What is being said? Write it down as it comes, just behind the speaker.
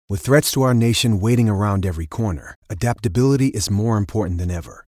With threats to our nation waiting around every corner, adaptability is more important than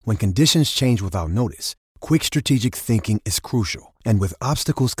ever. When conditions change without notice, quick strategic thinking is crucial. And with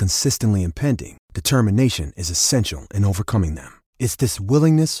obstacles consistently impending, determination is essential in overcoming them. It's this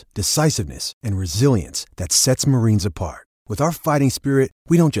willingness, decisiveness, and resilience that sets Marines apart. With our fighting spirit,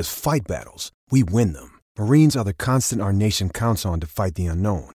 we don't just fight battles, we win them. Marines are the constant our nation counts on to fight the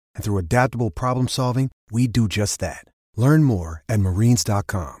unknown. And through adaptable problem solving, we do just that. Learn more at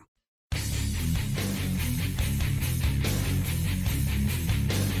marines.com.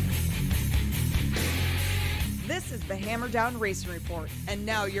 This is the Hammer Down Racing Report. And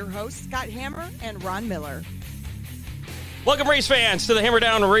now your hosts, Scott Hammer and Ron Miller. Welcome, race fans, to the Hammer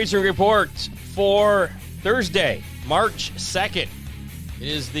Down Racing Report for Thursday, March 2nd. It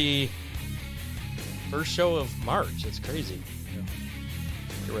is the first show of March. It's crazy.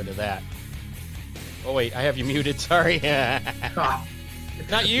 Get rid of that. Oh, wait, I have you muted. Sorry.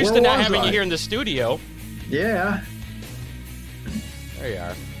 Not used to not having you here in the studio. Yeah. There you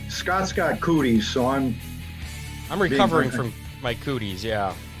are. Scott's got cooties, so I'm recovering from my cooties,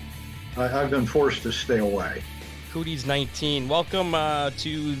 yeah. I've been forced to stay away. Cooties 19. Welcome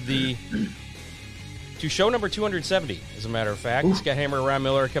to show number 270, as a matter of fact. Ooh. Scott Hammer, Ron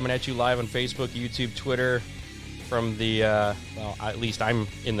Miller coming at you live on Facebook, YouTube, Twitter, from the, well, at least I'm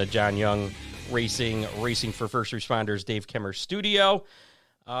in the John Young Racing for First Responders, Dave Kemmer studio.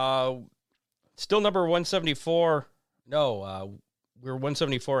 Still number 174. No, we were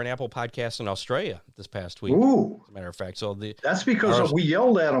 174 in Apple Podcasts in Australia this past week. Ooh. As a matter of fact. So that's because we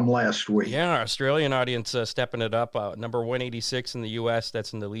yelled at them last week. Yeah, our Australian audience stepping it up. Number 186 in the U.S.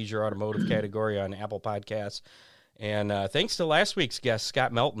 That's in the leisure automotive category on Apple Podcasts. And thanks to last week's guest,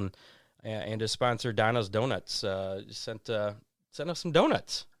 Scott Melton, and his sponsor, Donna's Donuts, sent us some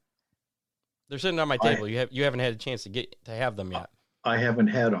donuts. They're sitting on my table. You haven't had a chance to have them yet. I haven't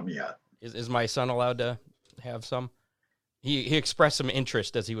had them yet. Is my son allowed to have some? He expressed some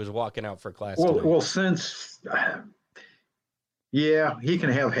interest as he was walking out for class. Well, since he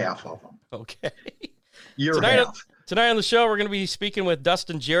can have half of them. Okay. Tonight on the show, we're going to be speaking with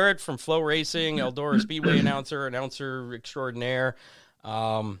Dustin Jarrett from FloRacing, Eldora Speedway announcer extraordinaire.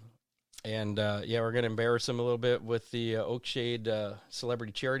 We're going to embarrass him a little bit with the Oakshade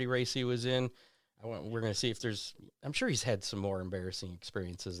celebrity charity race he was in. We're going to see if I'm sure he's had some more embarrassing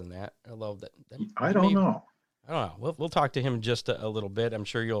experiences than that. I don't know. I don't know. We'll talk to him just a little bit. I'm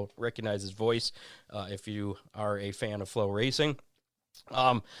sure you'll recognize his voice if you are a fan of FloRacing.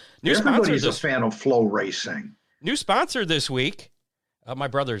 Everybody's a fan of FloRacing. New sponsor this week. My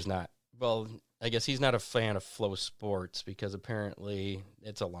brother's not. Well, I guess he's not a fan of Flow Sports because apparently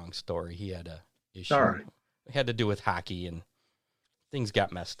it's a long story. He had a issue. All right. It had to do with hockey and things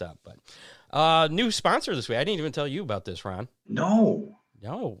got messed up. But new sponsor this week. I didn't even tell you about this, Ron. No.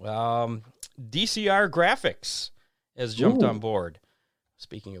 DCR Graphics has jumped on board.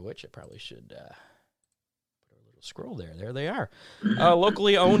 Speaking of which, I probably should put a little scroll there. There they are.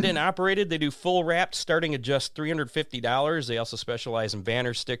 Locally owned and operated. They do full wraps starting at just $350. They also specialize in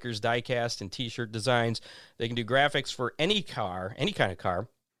banners, stickers, die-cast, and T-shirt designs. They can do graphics for any car, any kind of car.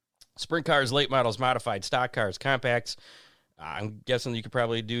 Sprint cars, late models, modified, stock cars, compacts. I'm guessing you could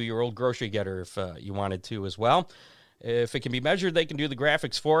probably do your old grocery getter if you wanted to as well. If it can be measured, they can do the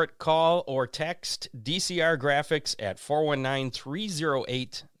graphics for it. Call or text DCR Graphics at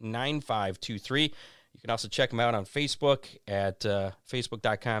 419-308-9523. You can also check them out on Facebook at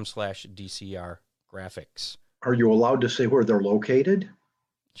facebook.com/DCR Graphics. Are you allowed to say where they're located?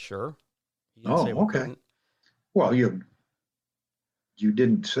 Sure. Okay. Well, you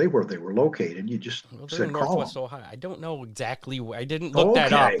didn't say where they were located. You just said in call Northwest them. Ohio. I don't know exactly where. I didn't look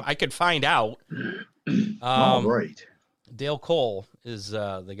that up. I could find out. Right. Dale Cole is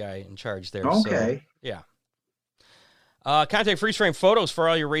the guy in charge there. Okay. So, yeah. Contact Freeze Frame Photos for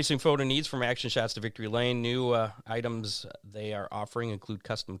all your racing photo needs, from action shots to victory lane. New items they are offering include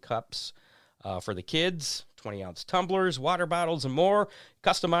custom cups for the kids, 20-ounce tumblers, water bottles, and more.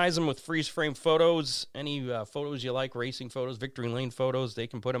 Customize them with freeze frame photos. Any photos you like, racing photos, victory lane photos, they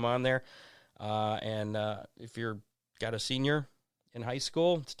can put them on there. And if you're got a senior in high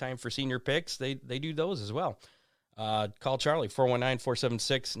school, it's time for senior picks. They do those as well. Call Charlie,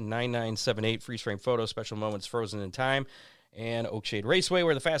 419-476-9978. Freeze frame photos, special moments frozen in time. And Oakshade Raceway,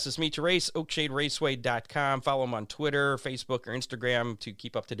 where the fastest meet to race, oakshaderaceway.com. Follow them on Twitter, Facebook, or Instagram to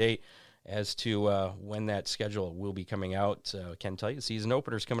keep up to date as to when that schedule will be coming out. I can tell you the season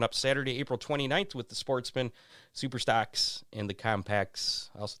opener is coming up Saturday, April 29th with the Sportsman, Super Stocks, and the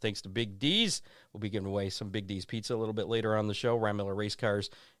Compacts. Also, thanks to Big D's. We'll be giving away some Big D's pizza a little bit later on the show. Ron Miller Race Cars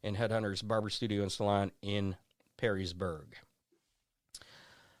and Headhunters Barber Studio and Salon in Perrysburg.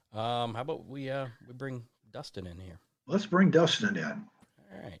 How about we bring Dustin in here? Let's bring Dustin in.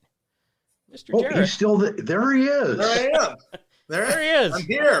 All right. Mr. Oh, Jarrett. he's still there. He is. There I am. There he is. I'm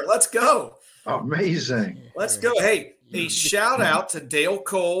here. Let's go. Amazing. Let's go. Hey, a shout out to Dale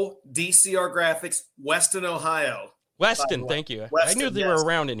Cole, DCR Graphics, Weston, Ohio. Weston, thank you. I knew they were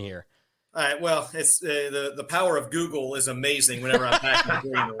around in here. All right. Well, it's the power of Google is amazing whenever I'm back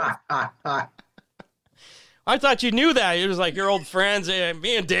in the I thought you knew that. It was like your old friends.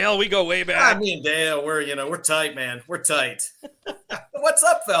 Me and Dale, we go way back. Me and Dale, we're tight, man. We're tight. What's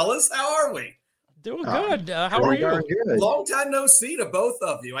up, fellas? How are we? Doing good. How are you? Good. Long time no see to both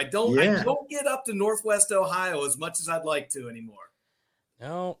of you. I don't get up to Northwest Ohio as much as I'd like to anymore.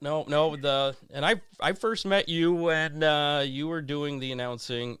 No. And I first met you when you were doing the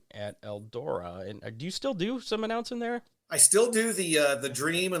announcing at Eldora. And do you still do some announcing there? I still do the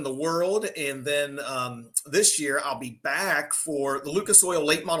Dream and the World, and then this year I'll be back for the Lucas Oil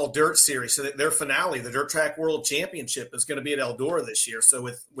Late Model Dirt Series. So their finale, the Dirt Track World Championship, is going to be at Eldora this year. So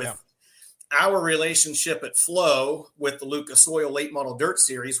with our relationship at Flow with the Lucas Oil Late Model Dirt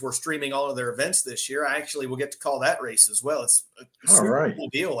Series, we're streaming all of their events this year. I actually will get to call that race as well. It's a super cool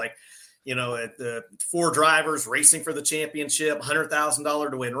deal. Like, at the 4 drivers racing for the championship,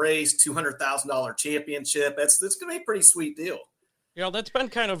 $100,000 to win race, $200,000 championship. That's going to be a pretty sweet deal. That's been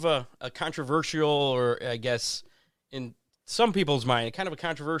kind of a controversial, or I guess in some people's mind, kind of a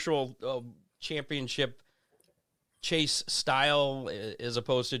controversial championship chase style, as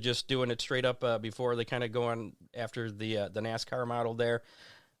opposed to just doing it straight up before they kind of go on after the NASCAR model there.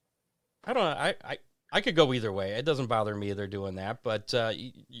 I don't know. I could go either way. It doesn't bother me they're doing that, but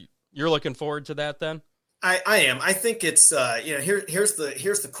you're looking forward to that then? I am. I think it's here's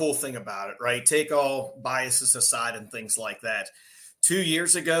the cool thing about it, right? Take all biases aside and things like that. 2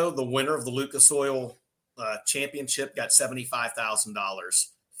 years ago, the winner of the Lucas Oil championship got $75,000.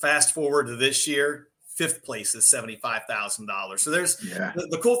 Fast forward to this year, 5th place is $75,000. So there's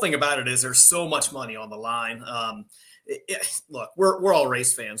the cool thing about it is there's so much money on the line. Look, we're all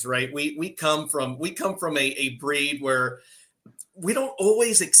race fans, right? We come from a breed where we don't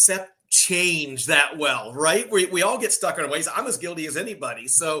always accept change that well, right? We all get stuck in our ways. I'm as guilty as anybody.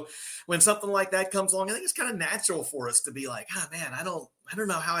 So when something like that comes along, I think it's kind of natural for us to be like, man, I don't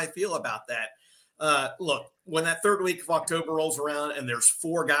know how I feel about that. Look, when that 3rd week of October rolls around and there's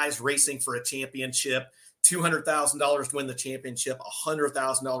 4 guys racing for a championship, $200,000 to win the championship,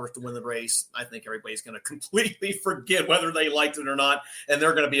 $100,000 to win the race, I think everybody's going to completely forget whether they liked it or not, and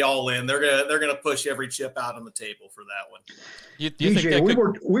they're going to be all in. They're going to push every chip out on the table for that one.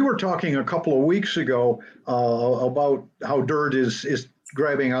 DJ, we were talking a couple of weeks ago about how dirt is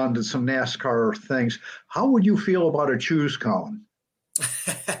grabbing onto some NASCAR things. How would you feel about a choose column?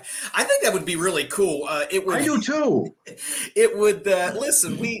 I think that would be really cool. It would. I do too. It would.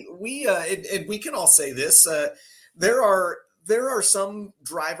 Listen, and we can all say this. There are some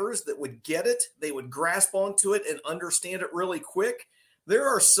drivers that would get it. They would grasp onto it and understand it really quick. There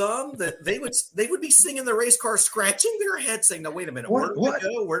are some that they would be singing the race car, scratching their head, saying, "No, wait a minute, where do we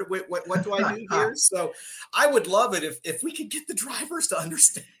go? What do I do here?" So, I would love it if we could get the drivers to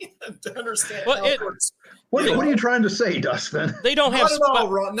understand how it works. What are you trying to say, Dustin? They don't have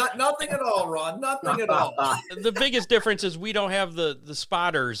nothing at all, Ron. Nothing at all. The biggest difference is we don't have the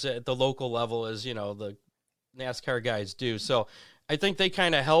spotters at the local level as the NASCAR guys do. So I think they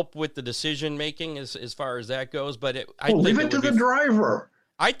kind of help with the decision making as far as that goes. But leave it to the driver.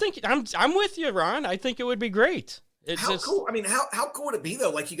 I think I'm with you, Ron. I think it would be great. How cool? I mean, how cool would it be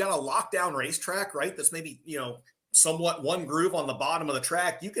though? Like you got a lockdown racetrack, right? That's maybe somewhat one groove on the bottom of the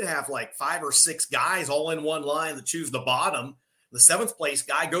track. You could have like 5 or 6 guys all in one line that choose the bottom. The 7th place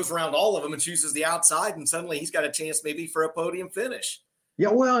guy goes around all of them and chooses the outside, and suddenly he's got a chance maybe for a podium finish. Yeah,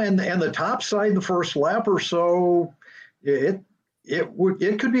 well, and the top side, the first lap or so, it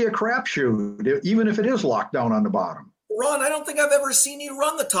could be a crapshoot, even if it is locked down on the bottom. Ron, I don't think I've ever seen you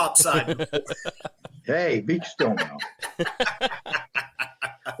run the top side before. Hey, be still now.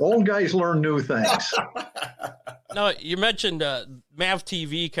 Old guys learn new things. No, you mentioned MAV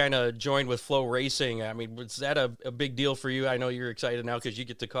TV kind of joined with Flow Racing. I mean, was that a big deal for you? I know you're excited now because you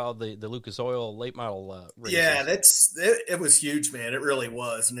get to call the Lucas Oil late model races. Yeah, it was huge, man. It really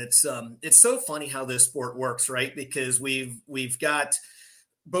was, and it's so funny how this sport works, right? Because we've got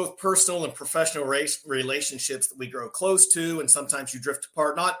both personal and professional race relationships that we grow close to, and sometimes you drift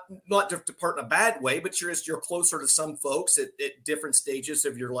apart, not drift apart in a bad way, but you're closer to some folks at different stages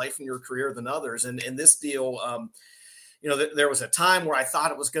of your life and your career than others. And in this deal, there was a time where I thought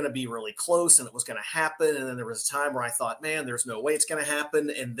it was going to be really close and it was going to happen. And then there was a time where I thought, man, there's no way it's going to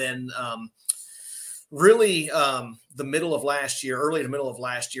happen. And then the middle of last year, early to middle of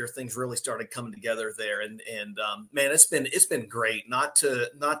last year, things really started coming together there. And man, it's been great. Not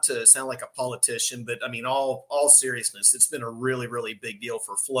to sound like a politician, but I mean, all seriousness, it's been a really, really big deal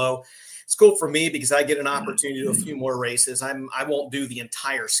for Flo. It's cool for me because I get an opportunity to do a few more races. I won't do the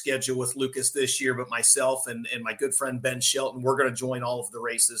entire schedule with Lucas this year, but myself and my good friend Ben Shelton, we're going to join all of the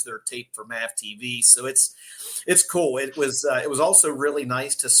races that are taped for MAV TV. So it's cool. It was also really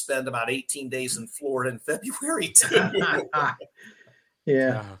nice to spend about 18 days in Florida in February too.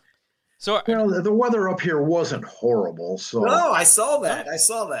 Yeah. So the weather up here wasn't horrible. So no, I saw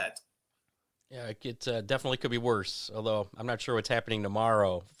that. Yeah, it definitely could be worse. Although I'm not sure what's happening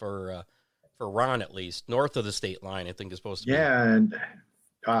tomorrow for Ron, at least north of the state line. I think is supposed to be. Yeah, and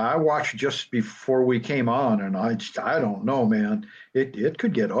I watched just before we came on, and I don't know, man. It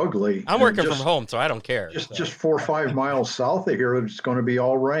could get ugly. I'm working from home, so I don't care. Just 4 or 5 miles south of here, it's going to be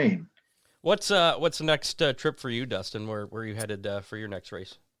all rain. What's the next trip for you, Dustin? Where are you headed for your next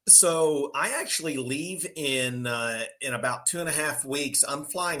race? So I actually leave in about 2.5 weeks. I'm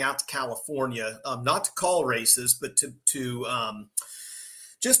flying out to California, not to call races, but to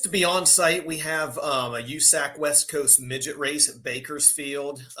just to be on site. We have a USAC West Coast midget race at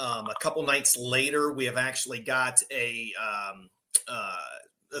Bakersfield. A couple nights later, we have actually got the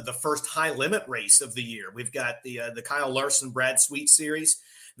first high limit race of the year. We've got the Kyle Larson Brad Sweet series.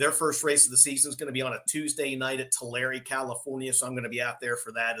 Their first race of the season is going to be on a Tuesday night at Tulare, California. So I'm going to be out there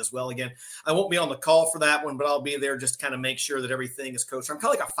for that as well. Again, I won't be on the call for that one, but I'll be there just to kind of make sure that everything is coached. I'm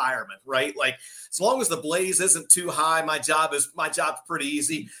kind of like a fireman, right? Like as long as the blaze isn't too high, my job's pretty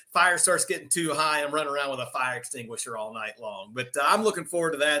easy. Fire starts getting too high, I'm running around with a fire extinguisher all night long. But I'm looking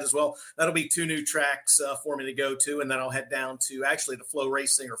forward to that as well. That'll be 2 new tracks for me to go to, and then I'll head down to actually the Flow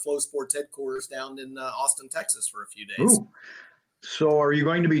Racing or Flow Sports headquarters down in Austin, Texas for a few days. Ooh. So are you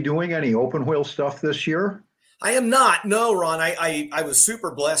going to be doing any open wheel stuff this year? I am not. No, Ron. I was super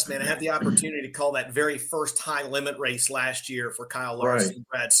blessed, man. I had the opportunity to call that very first high limit race last year for Kyle Larson and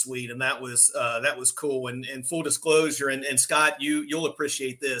Brad Sweet, and that was cool. And full disclosure, and Scott, you'll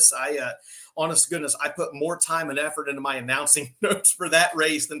appreciate this. Honest to goodness, I put more time and effort into my announcing notes for that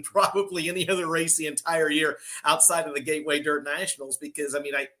race than probably any other race the entire year outside of the Gateway Dirt Nationals, because I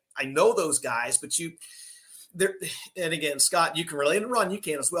mean I know those guys, but there, and again, Scott, you can relate, and Ron, you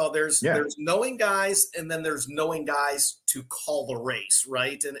can as well. There's knowing guys, and then there's knowing guys to call the race,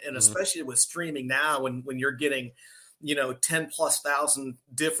 right? And especially with streaming now, when you're getting, 10,000+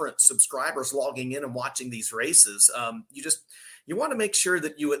 different subscribers logging in and watching these races, you want to make sure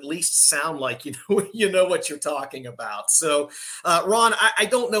that you at least sound like you know what you're talking about. So, Ron, I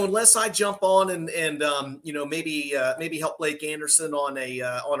don't know, unless I jump on and maybe help Blake Anderson on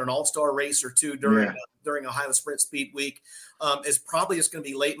an all-star race or two during Ohio Sprint Speed Week. It's probably just going to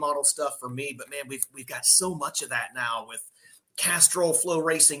be late model stuff for me. But man, we've got so much of that now with Castrol Flow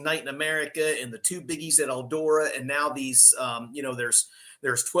Racing Night in America and the 2 biggies at Eldora, and now these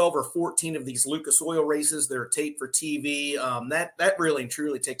there's 12 or 14 of these Lucas Oil races that are taped for TV. That really and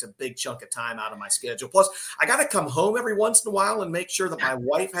truly takes a big chunk of time out of my schedule. Plus, I got to come home every once in a while and make sure that my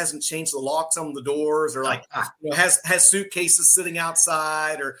wife hasn't changed the locks on the doors, or has suitcases sitting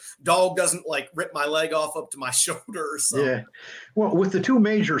outside, or dog doesn't rip my leg off up to my shoulder or something. Yeah. Well, with the 2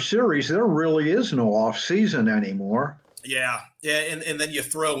 major series, there really is no off season anymore. Yeah. And then you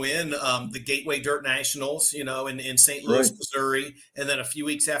throw in the Gateway Dirt Nationals, in St. Louis, Missouri. And then a few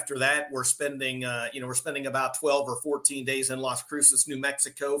weeks after that, we're spending about 12 or 14 days in Las Cruces, New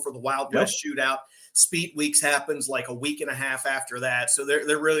Mexico for the Wild West Shootout. Speed Weeks happens like a week and a half after that. So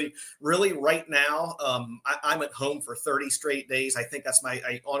they're really, really right now. I'm at home for 30 straight days.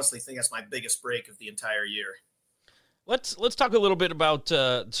 I honestly think that's my biggest break of the entire year. Let's talk a little bit about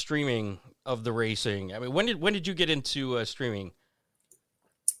streaming of the racing. I mean, when did you get into streaming?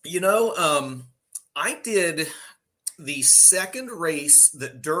 I did the second race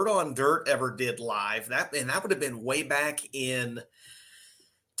that Dirt on Dirt ever did live. That would have been way back in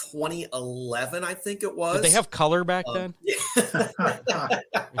 2011, I think it was. Did they have color back then? Yeah.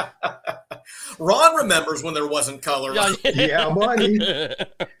 Ron remembers when there wasn't color. Yeah, buddy.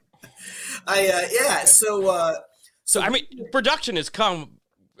 So I mean, production has come.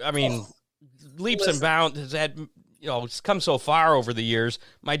 I mean, leaps and bounds. Has had, it's come so far over the years.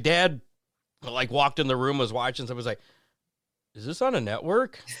 My dad, walked in the room, was watching something, was like, "Is this on a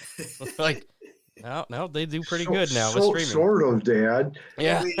network?" No, they do pretty good now with streaming. Sort of, Dad.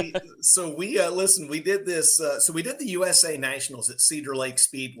 Yeah. We did this. So we did the USA Nationals at Cedar Lake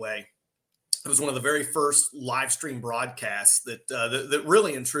Speedway. It was one of the very first live stream broadcasts that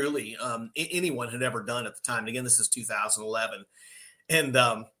really and truly anyone had ever done at the time. And again, this is 2011. And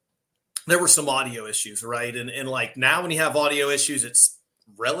there were some audio issues, right? And like now when you have audio issues, it's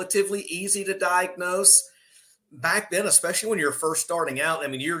relatively easy to diagnose. Back then, especially when you're first starting out, I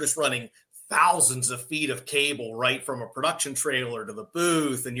mean, you're just running thousands of feet of cable right from a production trailer to the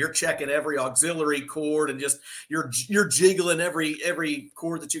booth, and you're checking every auxiliary cord and just you're jiggling every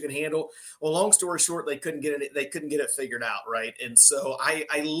cord that you can handle. Well, long story short, they couldn't get it figured out, right? And so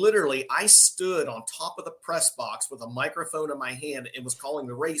I literally stood on top of the press box with a microphone in my hand and was calling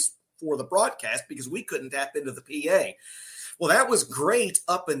the race for the broadcast because we couldn't tap into the PA. Well, that was great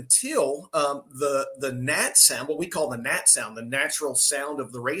up until the NAT sound, what we call the NAT sound, the natural sound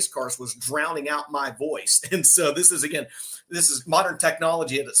of the race cars, was drowning out my voice. And so this is modern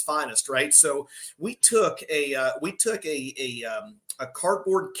technology at its finest, right? So we took a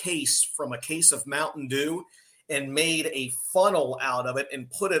cardboard case from a case of Mountain Dew and made a funnel out of it and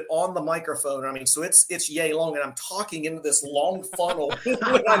put it on the microphone. I mean, so it's yay long, and I'm talking into this long funnel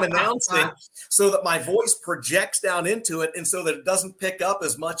when I'm announcing so that my voice projects down into it and so that it doesn't pick up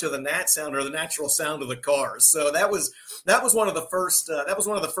as much of the NAT sound or the natural sound of the cars. So that was one of the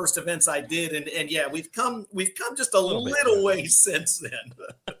first events I did. And yeah, we've come just a little way since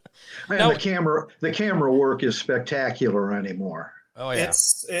then. Man, the camera work is spectacular anymore. Oh yeah,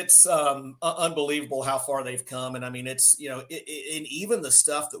 it's unbelievable how far they've come, and I mean it's and even the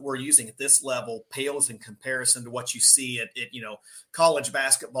stuff that we're using at this level pales in comparison to what you see at college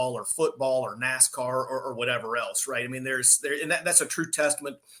basketball or football or NASCAR or whatever else, right? I mean and that's a true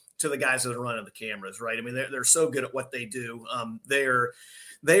testament to the guys that are running the cameras, right? I mean they're so good at what they do. They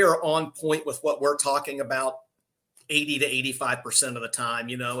are on point with what we're talking about 80 to 85% of the time,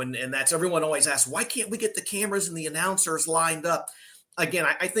 and that's, everyone always asks, why can't we get the cameras and the announcers lined up? Again,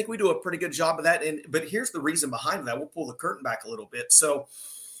 I think we do a pretty good job of that. But here's the reason behind that. We'll pull the curtain back a little bit. So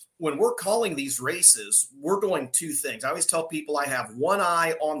when we're calling these races, we're doing two things. I always tell people I have one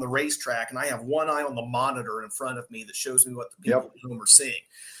eye on the racetrack and I have one eye on the monitor in front of me that shows me what the people at home are seeing.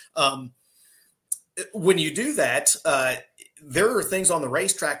 When you do that, there are things on the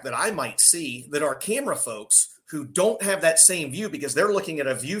racetrack that I might see that our camera folks who don't have that same view because they're looking at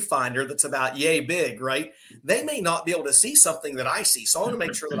a viewfinder that's about yay big, right? They may not be able to see something that I see. So I want to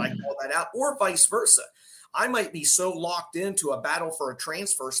make sure that I call that out, or vice versa. I might be so locked into a battle for a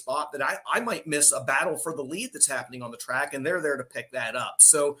transfer spot that I might miss a battle for the lead that's happening on the track, and they're there to pick that up.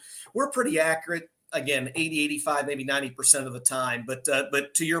 So we're pretty accurate. Again, 80, 85, maybe 90% of the time. But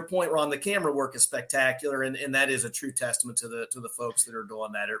to your point, Ron, the camera work is spectacular, and that is a true testament to the folks that are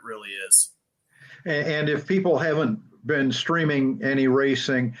doing that. It really is. And if people haven't been streaming any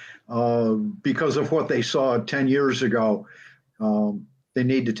racing because of what they saw 10 years ago, they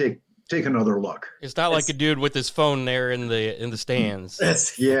need to take another look. It's not like a dude with his phone there in the stands.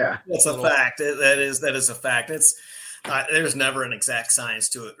 That's a fact. That is a fact. It's there's never an exact science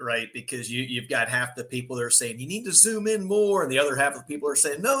to it, right? Because you've got half the people that are saying you need to zoom in more, and the other half of the people are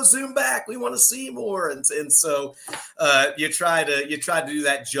saying no, zoom back. We want to see more, and so you try to do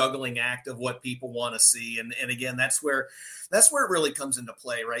that juggling act of what people want to see, and again that's where it really comes into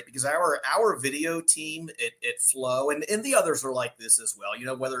play, right? Because our video team at Flow and the others are like this as well.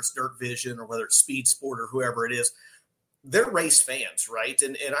 Whether it's Dirt Vision or whether it's Speed Sport or whoever it is. They're race fans, right?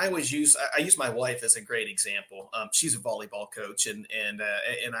 And I always use my wife as a great example. She's a volleyball coach, and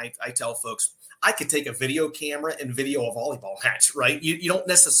I tell folks I could take a video camera and video a volleyball match, right? You don't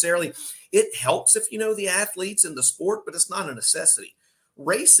necessarily. It helps if you know the athletes in the sport, but it's not a necessity.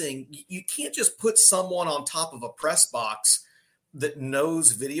 Racing, you can't just put someone on top of a press box that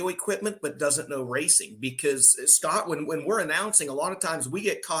knows video equipment but doesn't know racing, because Scott, when we're announcing, a lot of times we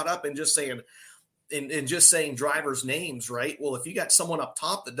get caught up in just saying. And just saying drivers' names, right? Well, if you got someone up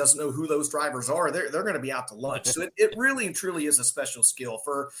top that doesn't know who those drivers are, they're going to be out to lunch. So it really and truly is a special skill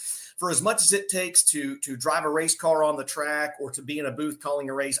for as much as it takes to drive a race car on the track or to be in a booth calling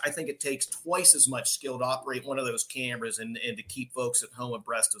a race. I think it takes twice as much skill to operate one of those cameras and to keep folks at home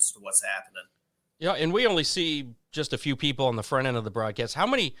abreast as to what's happening. Yeah, and we only see just a few people on the front end of the broadcast. How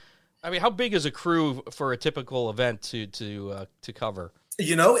big is a crew for a typical event to cover?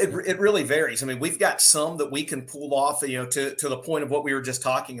 It really varies. I mean, we've got some that we can pull off, to the point of what we were just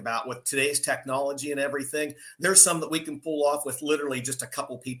talking about with today's technology and everything. There's some that we can pull off with literally just a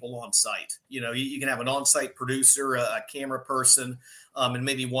couple people on site. You can have an on-site producer, a camera person, and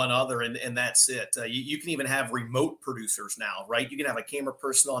maybe one other, and that's it. You can even have remote producers now, right? You can have a camera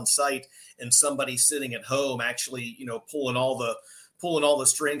person on site and somebody sitting at home actually, pulling all the pulling all the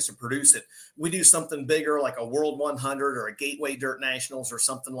strings to produce it. We do something bigger like a World 100 or a Gateway Dirt Nationals or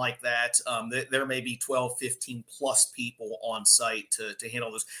something like that. There may be 12, 15 plus people on site to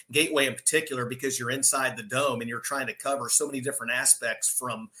handle those. Gateway in particular, because you're inside the dome and you're trying to cover so many different aspects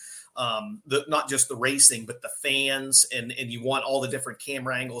from not just the racing, but the fans, and you want all the different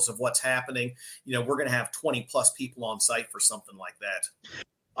camera angles of what's happening. We're going to have 20 plus people on site for something like that.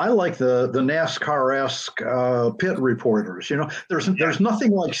 I like the NASCAR-esque pit reporters. There's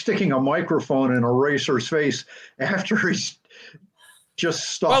nothing like sticking a microphone in a racer's face after he's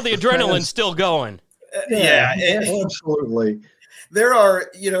just stopped. Well, the adrenaline's still going. Yeah, absolutely. There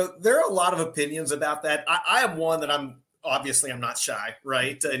are a lot of opinions about that. I have one that I'm not shy,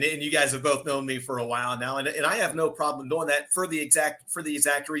 right? And you guys have both known me for a while now, and I have no problem doing that for the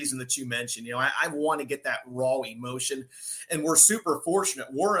exact reason that you mentioned. I want to get that raw emotion, and we're super fortunate.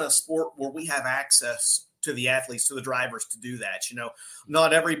 We're in a sport where we have access to the athletes, to the drivers, to do that.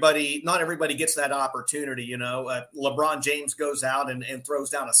 Not everybody gets that opportunity. LeBron James goes out and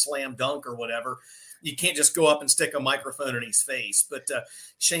throws down a slam dunk or whatever. You can't just go up and stick a microphone in his face. But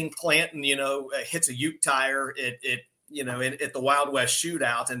Shane Clanton, hits a Uke tire at the Wild West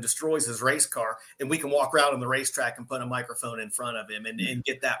shootout and destroys his race car, and we can walk around on the racetrack and put a microphone in front of him and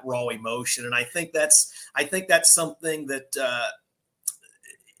get that raw emotion. And I think that's something that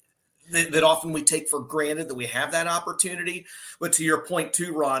often we take for granted, that we have that opportunity. But to your point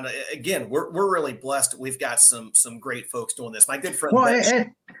too, Ron, again, we're really blessed. We've got some great folks doing this. My good friend. Well,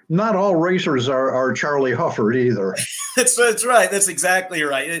 not all racers are Charlie Hufford either. That's right. That's exactly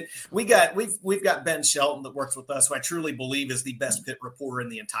right. We've got Ben Shelton that works with us, who I truly believe is the best pit reporter in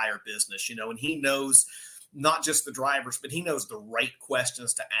the entire business. And he knows not just the drivers, but he knows the right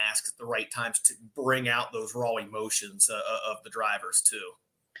questions to ask at the right times to bring out those raw emotions of the drivers too.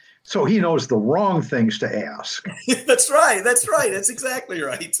 So he knows the wrong things to ask. That's right. That's exactly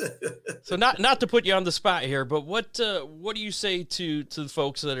right. So not to put you on the spot here, but what do you say to the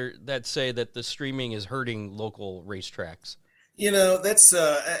folks that say that the streaming is hurting local racetracks? That's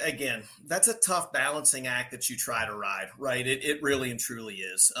that's a tough balancing act that you try to ride, right? It really and truly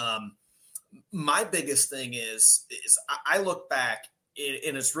is. My biggest thing is I look back,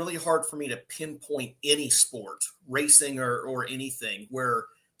 and it's really hard for me to pinpoint any sport, racing or anything, where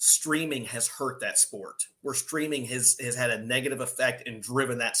streaming has hurt that sport, where streaming has had a negative effect and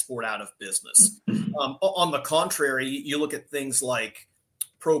driven that sport out of business. On the contrary, you look at things like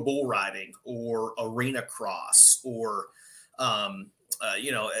pro bull riding or arena cross or, some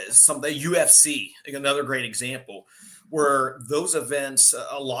the UFC, another great example, where those events,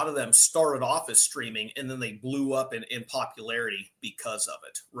 a lot of them started off as streaming and then they blew up in popularity because of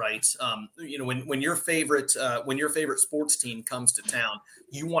it, right? When your favorite sports team comes to town,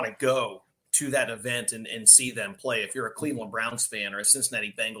 you want to go to that event and see them play. If you're a Cleveland Browns fan or a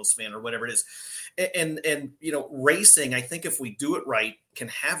Cincinnati Bengals fan or whatever it is, and racing, I think if we do it right, can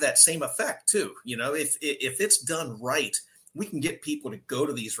have that same effect too. If it's done right, we can get people to go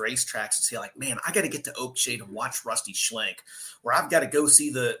to these racetracks and say, like, man, I got to get to Oakshade and watch Rusty Schlenk, or I've got to go see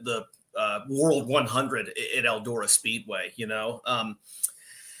the World 100 at Eldora Speedway.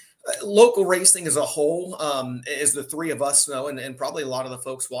 Local racing as a whole, as the three of us know, and probably a lot of the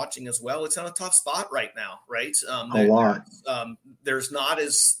folks watching as well, it's on a tough spot right now, right? A lot. There is not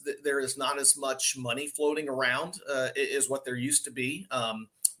as much money floating around as what there used to be.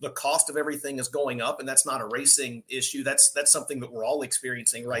 The cost of everything is going up, and that's not a racing issue. That's something that we're all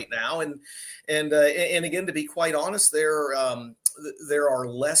experiencing right now. And again, to be quite honest, there are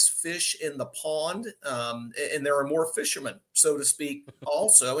less fish in the pond, and there are more fishermen, so to speak,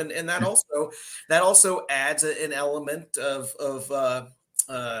 also. And that also adds an element of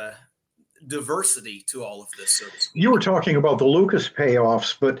diversity to all of this. So to speak. You were talking about the Lucas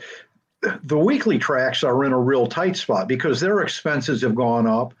payoffs, but the weekly tracks are in a real tight spot because their expenses have gone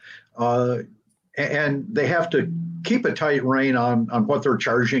up, and they have to keep a tight rein on what they're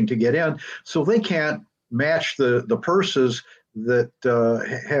charging to get in. So they can't match the purses that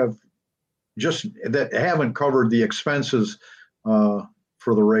haven't covered the expenses for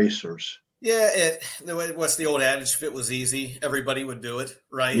the racers. Yeah, what's the old adage? If it was easy, everybody would do it,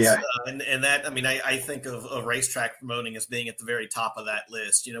 right? Yeah. And that, I think of racetrack promoting as being at the very top of that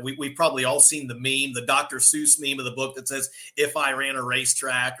list. We've probably all seen the meme, the Dr. Seuss meme of the book that says, "If I ran a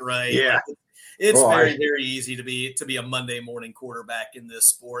racetrack," right? Yeah. It's very easy to be a Monday morning quarterback in this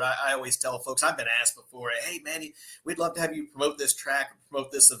sport. I always tell folks, I've been asked before, "Hey man, we'd love to have you promote this track,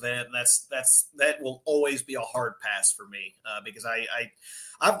 promote this event," and that will always be a hard pass for me because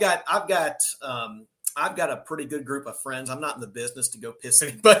I've got I've got a pretty good group of friends. I'm not in the business to go piss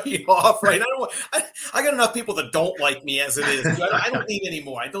anybody off, right? I got enough people that don't like me as it is. I don't need any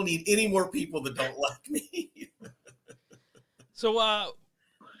more. I don't need any more people that don't like me. So,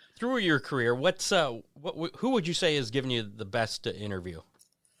 through your career, who would you say has given you the best interview?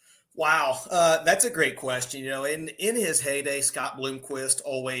 Wow, that's a great question. In his heyday, Scott Bloomquist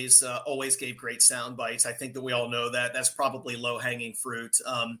always gave great sound bites. I think that we all know that. That's probably low hanging fruit.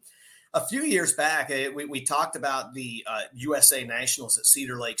 A few years back, we talked about the USA Nationals at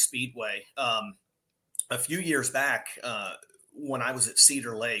Cedar Lake Speedway. A few years back, when I was at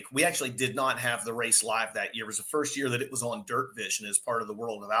Cedar Lake, we actually did not have the race live that year. It was the first year that it was on Dirt Vision as part of the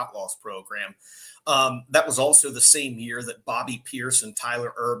World of Outlaws program. That was also the same year that Bobby Pierce and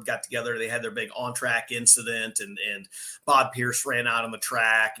Tyler Erb got together. They had their big on-track incident, and Bob Pierce ran out on the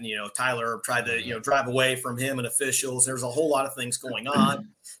track, and Tyler Erb tried to drive away from him and officials. There was a whole lot of things going on.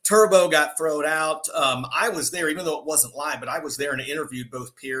 Turbo got thrown out. I was there, even though it wasn't live, but I was there and interviewed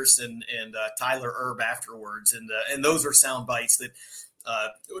both Pierce and Tyler Erb afterwards, and those are sound bites that.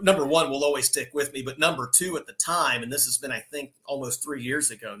 Number one will always stick with me, but number two at the time, and this has been, I think, almost 3 years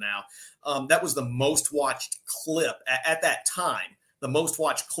ago now, that was the most watched clip at that time, the most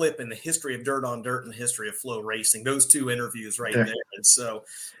watched clip in the history of Dirt on Dirt and the history of Flow Racing. Those two interviews right there. And so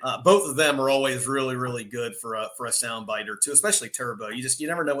both of them are always really, really good for a soundbite or two, especially Turbo. You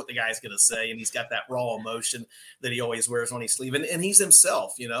never know what the guy's going to say. And he's got that raw emotion that he always wears on his sleeve. And he's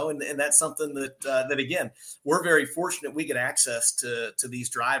himself, and that's something that again, we're very fortunate we get access to these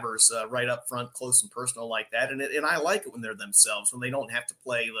drivers right up front, close and personal like that. And I like it when they're themselves, when they don't have to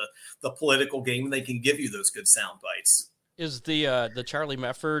play the political game, and they can give you those good sound bites. Is the Charlie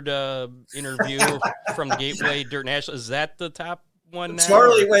Mefford interview from the Gateway Dirt National, is that the top one now?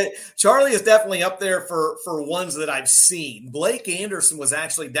 Charlie is definitely up there for ones that I've seen. Blake Anderson was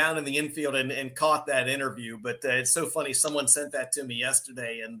actually down in the infield and caught that interview, but it's so funny. Someone sent that to me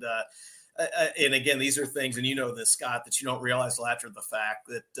yesterday, and again, these are things, and this, Scott, that you don't realize till after the fact,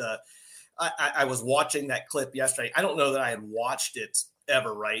 that I was watching that clip yesterday. I don't know that I had watched it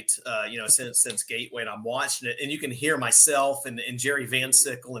ever, right? Since Gateway, and I'm watching it, and you can hear myself and Jerry Van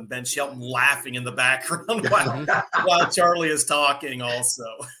Sickle and Ben Shelton laughing in the background while Charlie is talking also.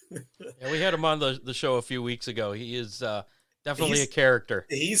 Yeah, we had him on the show a few weeks ago. He is definitely a character.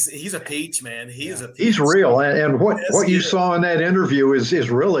 He's a peach, man. He's real, and what you saw in that interview is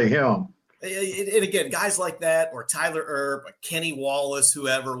really him. And again, guys like that, or Tyler Erb, or Kenny Wallace,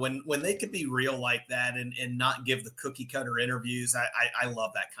 whoever, when they could be real like that and not give the cookie cutter interviews, I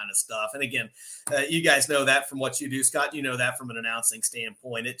love that kind of stuff. And again, you guys know that from what you do, Scott. You know that from an announcing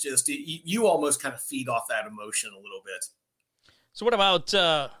standpoint. It just you almost kind of feed off that emotion a little bit. So, what about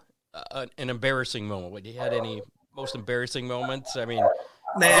an embarrassing moment? What, you had any most embarrassing moments? I mean,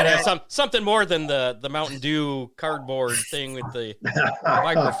 man, something more than the Mountain Dew cardboard thing with the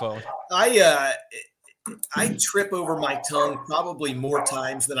microphone. I trip over my tongue probably more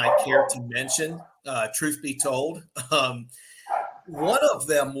times than I care to mention, truth be told. One of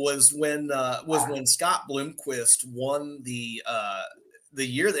them was when Scott Bloomquist won the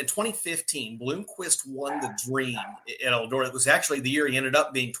year in 2015. Bloomquist won the Dream at Eldora. It was actually the year he ended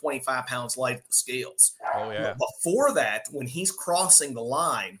up being 25 pounds light at the scales. Oh yeah. But before that, when he's crossing the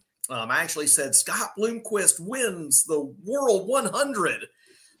line, I actually said Scott Bloomquist wins the World 100.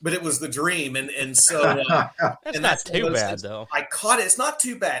 But it was the Dream, and so that's not too bad though. I caught it. It's not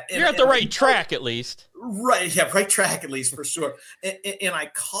too bad. You're at the right track at least. Right, yeah, right track at least for sure. And I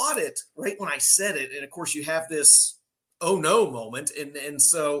caught it right when I said it, and of course you have this oh no moment, and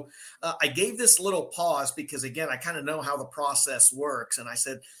so I gave this little pause because again I kind of know how the process works, and I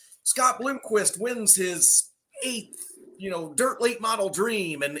said Scott Bloomquist wins his 8th. Dirt late model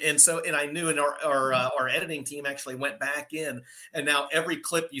Dream. And so I knew, and our editing team actually went back in, and now every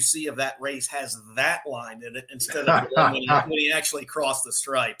clip you see of that race has that line in it instead of when he actually crossed the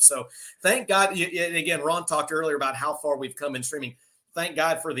stripe. So thank God. And again, Ron talked earlier about how far we've come in streaming. Thank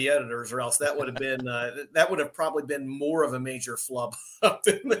God for the editors, or else that would have probably been more of a major flub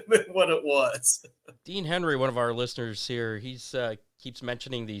than what it was. Dean Henry, one of our listeners here, he's keeps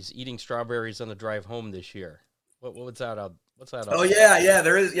mentioning these eating strawberries on the drive home this year. What's that? What's that? Oh yeah,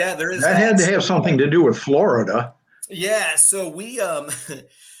 there is. Yeah, there is. That had to have something to do with Florida. Yeah. So we,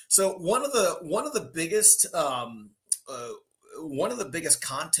 so one of the biggest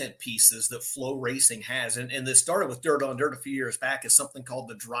content pieces that Flow Racing has, and this started with Dirt on Dirt a few years back, is something called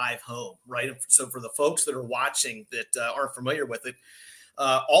the Drive Home, right? So for the folks that are watching that aren't familiar with it,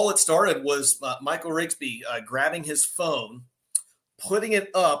 all it started was Michael Rigsby grabbing his phone, putting it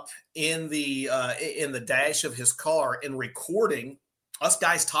up in the dash of his car and recording us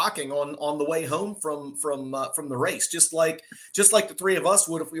guys talking on the way home from the race, just like the three of us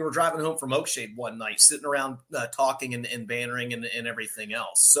would if we were driving home from Oakshade one night, sitting around talking and bantering and everything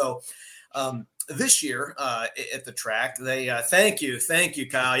else. So this year at the track, they thank you,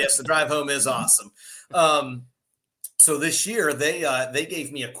 Kyle. Yes, the drive home is awesome. So this year they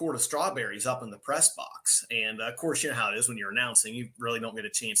gave me a quart of strawberries up in the press box, and of course, you know how it is when you're announcing, you really don't get a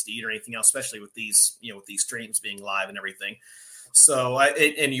chance to eat or anything else, especially with these streams being live and everything. So,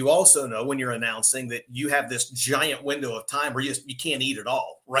 and you also know when you're announcing that you have this giant window of time where you can't eat at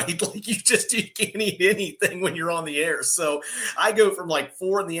all, right? Like you can't eat anything when you're on the air. So I go from like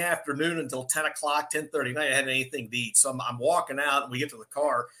 4 p.m. until 10 o'clock, 10:30 night. I hadn't anything to eat. So I'm walking out and we get to the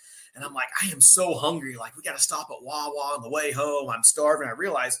car and I'm like, I am so hungry. Like we got to stop at Wawa on the way home. I'm starving. I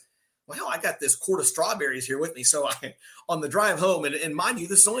realize, well, hell, I got this quart of strawberries here with me. So on the drive home, and mind you,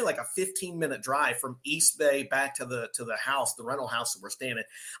 this is only like a 15-minute drive from East Bay back to the house, the rental house that we're staying at.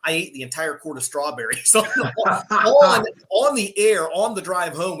 I ate the entire quart of strawberries on the air, on the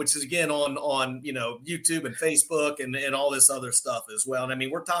drive home, which is again on YouTube and Facebook and all this other stuff as well. And I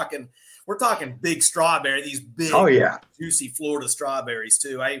mean, we're talking big strawberry, these big, juicy Florida strawberries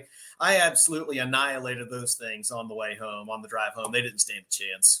too. I absolutely annihilated those things on the way home, on the drive home. They didn't stand a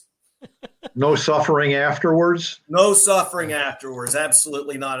chance. No suffering afterwards? No suffering afterwards.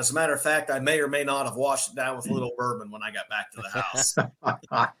 Absolutely not. As a matter of fact, I may or may not have washed it down with a little bourbon when I got back to the house.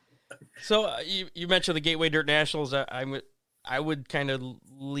 So you mentioned the Gateway Dirt Nationals. I would kind of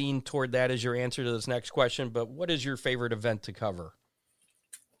lean toward that as your answer to this next question, but what is your favorite event to cover?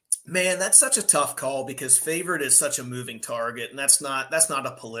 Man, that's such a tough call because favorite is such a moving target, and that's not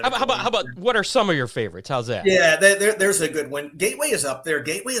a political. How about what are some of your favorites? How's that? Yeah, there's a good one. Gateway is up there.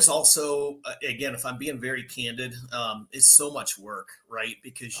 Gateway is also, again, if I'm being very candid, is so much work, right?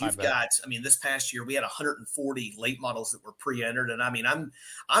 Because you've got, I mean, this past year we had 140 late models that were pre-entered, and I mean,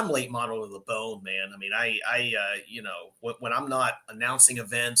 I'm late model to the bone, man. I mean, I when I'm not announcing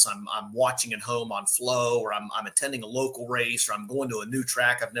events, I'm watching at home on Flow, or I'm attending a local race, or I'm going to a new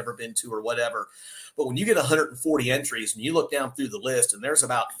track I've never been to or whatever. But when you get 140 entries and you look down through the list and there's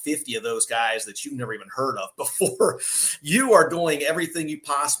about 50 of those guys that you've never even heard of before, you are doing everything you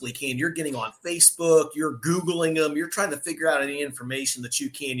possibly can. You're getting on Facebook, you're Googling them, you're trying to figure out any information that you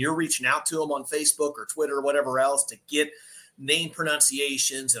can. You're reaching out to them on Facebook or Twitter or whatever else to get name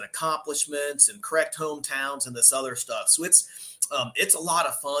pronunciations and accomplishments and correct hometowns and this other stuff. So it's a lot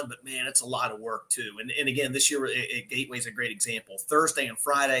of fun, but man, it's a lot of work too. And again, this year at Gateway is a great example. Thursday and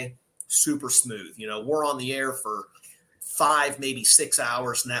Friday, super smooth. We're on the air for 5, maybe 6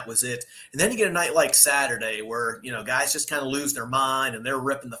 hours, and that was it. And then you get a night like Saturday where, guys just kind of lose their mind and they're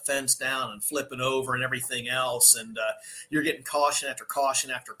ripping the fence down and flipping over and everything else. And you're getting caution after caution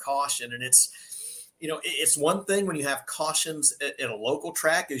after caution. And it's one thing when you have cautions at a local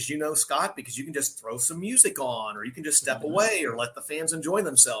track, as you know, Scott, because you can just throw some music on or you can just step away or let the fans enjoy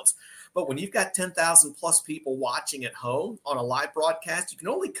themselves. But when you've got 10,000 plus people watching at home on a live broadcast, you can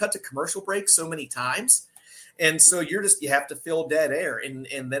only cut to commercial breaks so many times. And so you have to fill dead air. And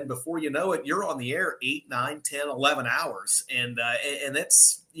then before you know it, you're on the air 8, 9, 10, 11 hours. And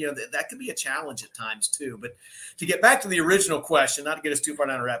that's, that can be a challenge at times too. But to get back to the original question, not to get us too far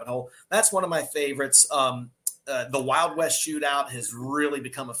down a rabbit hole, that's one of my favorites. The Wild West Shootout has really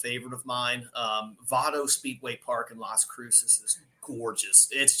become a favorite of mine. Vado Speedway Park in Las Cruces is gorgeous.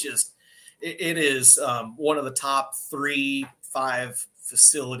 It's just, it is one of the top 3-5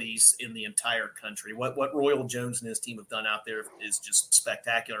 facilities in the entire country. What Royal Jones and his team have done out there is just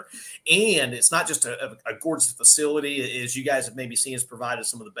spectacular. And it's not just a gorgeous facility, as you guys have maybe seen, has provided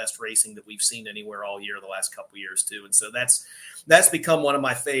some of the best racing that we've seen anywhere all year, the last couple of years too. And so that's become one of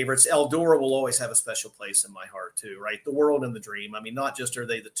my favorites. Eldora will always have a special place in my heart too, right? The World and the Dream. I mean, not just are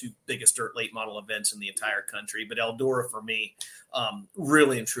they the 2 biggest dirt late model events in the entire country, but Eldora for me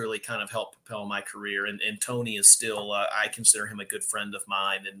really and truly kind of helped propel my career. And Tony is still, I consider him a good friend of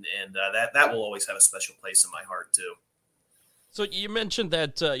mine, and that will always have a special place in my heart too. So you mentioned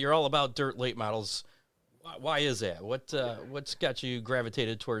that you're all about dirt late models. Why is that? What's got you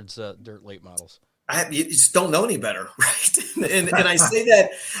gravitated towards dirt late models? You just don't know any better, right? And I say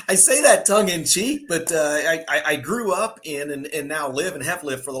that tongue in cheek, but I grew up in and now live and have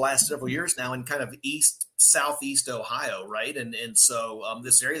lived for the last several years now in kind of southeast Ohio, right? And so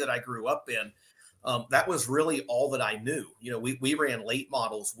this area that I grew up in, that was really all that I knew. We ran late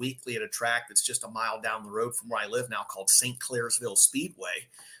models weekly at a track that's just a mile down the road from where I live now called St. Clairsville Speedway.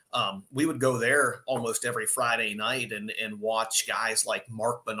 we would go there almost every Friday night and watch guys like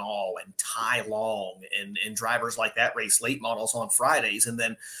Mark Banal and Ty Long and drivers like that race late models on Fridays. And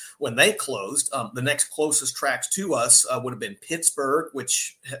then when they closed, the next closest tracks to us would have been Pittsburgh,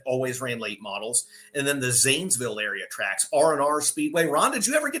 which always ran late models, and then the Zanesville area tracks, R&R Speedway. Ron, did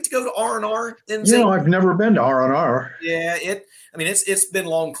you ever get to go to R&R? I've never been to R&R. Yeah, it's been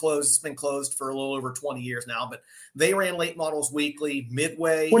long closed. It's been closed for a little over 20 years now, but they ran late models weekly,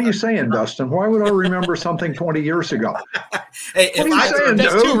 Midway. What are you saying, Dustin? Why would I remember something 20 years ago? Hey,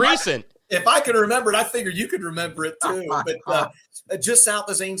 that's too recent. If I could remember it, I figured you could remember it too. But just south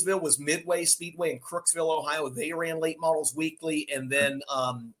of Zanesville was Midway Speedway in Crooksville, Ohio. They ran late models weekly. And then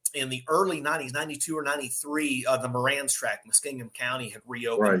in the early 90s, 92 or 93, the Moran's track, Muskingum County, had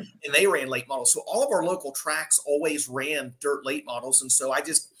reopened. Right. And they ran late models. So all of our local tracks always ran dirt late models. And so I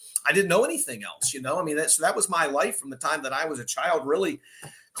didn't know anything else, that was my life from the time that I was a child, really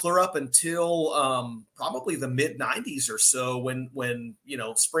clear up until probably the mid 90s or so when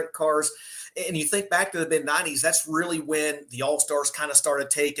sprint cars, and you think back to the mid 90s, that's really when the All-Stars kind of started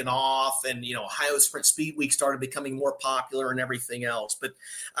taking off and, Ohio Sprint Speed Week started becoming more popular and everything else. But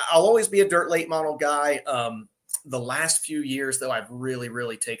I'll always be a dirt late model guy. The last few years, though, I've really,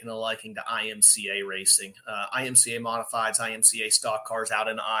 really taken a liking to IMCA racing, IMCA modifieds, IMCA stock cars out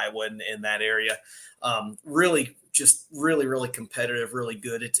in Iowa and in that area. Really competitive, really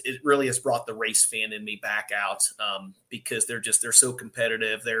good. It really has brought the race fan in me back out because they're so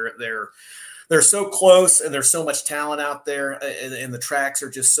competitive. They're so close and there's so much talent out there and the tracks are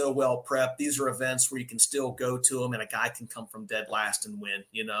just so well prepped. These are events where you can still go to them and a guy can come from dead last and win,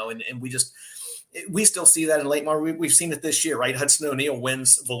 and we still see that in late model. We've seen it this year, right? Hudson O'Neal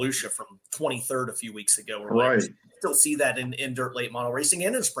wins Volusia from 23rd a few weeks ago. Right. Still see that in dirt late model racing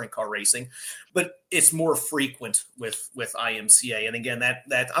and in sprint car racing, but it's more frequent with IMCA. And again,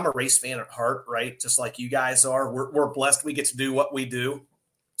 that I'm a race fan at heart, right? Just like you guys are. We're blessed we get to do what we do.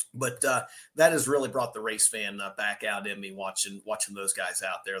 But that has really brought the race fan back out in me watching those guys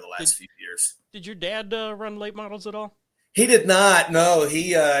out there the last few years. Did your dad run late models at all? He did not. No,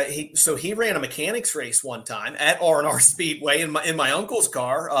 he ran a mechanics race one time at R&R Speedway in my uncle's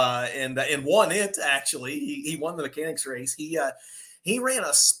car, and won it. Actually, he won the mechanics race. He ran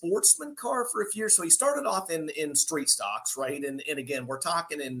a sportsman car for a few years. So he started off in street stocks, right? And again, we're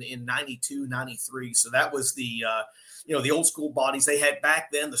talking in 92, 93. So that was the the old school bodies they had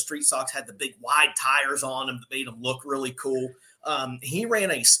back then. The street stocks had the big wide tires on them that made them look really cool. He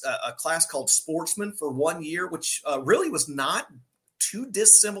ran a class called Sportsman for 1 year, which really was not too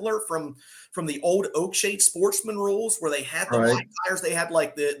dissimilar from the old Oakshade Sportsman rules, where they had the wide tires. They had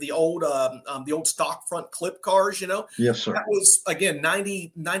like the old stock front clip cars. Yes, sir. That was again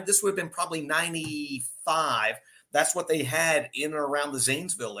 99. This would have been probably 95. That's what they had in and around the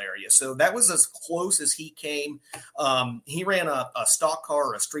Zanesville area. So that was as close as he came. He ran a stock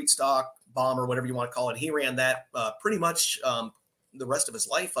car, or a street stock bomb, or whatever you want to call it. He ran that pretty much the rest of his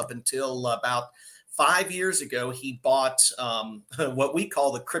life up until about 5 years ago. He bought what we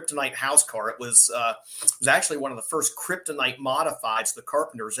call the Kryptonite house car. It was actually one of the first Kryptonite modifieds the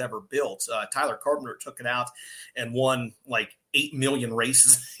Carpenters ever built. Tyler Carpenter took it out and won like 8 million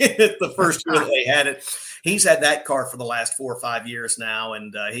races the first year that they had it. He's had that car for the last 4 or 5 years now,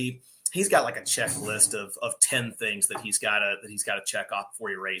 and he's got like a checklist of 10 things that he's got to check off before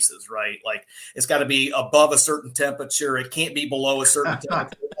he races, right? Like it's got to be above a certain temperature. It can't be below a certain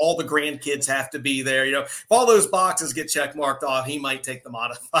temperature. All the grandkids have to be there. If all those boxes get check marked off, he might take the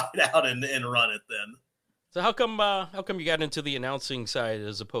modified out and run it then. So how come you got into the announcing side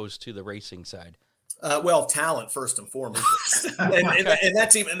as opposed to the racing side? Well, talent first and foremost, and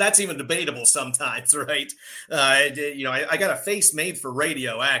that's even debatable sometimes, right? I got a face made for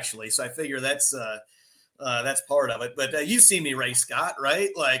radio, actually, so I figure that's part of it. But you've seen me race, Scott, right?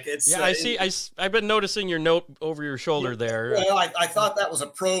 Like it's I see. I've been noticing your note over your shoulder there. Well, I thought that was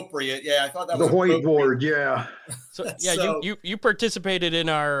appropriate. Yeah, I thought that was the whiteboard. Yeah. So you participated in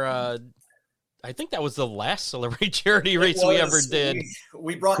our. I think that was the last Celebrate Charity race we ever did.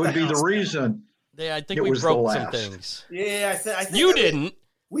 We brought could be the reason. Yeah, I think we broke some things. Yeah, I think you didn't.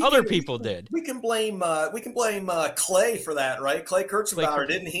 Other people did. We can blame Clay for that, right? Clay Kurtzenbauer,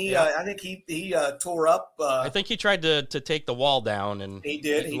 didn't he? Yeah. I think he tore up. I think he tried to take the wall down, and he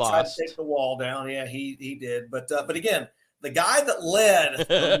did. He tried to take the wall down. Yeah, he did. But again, the guy that led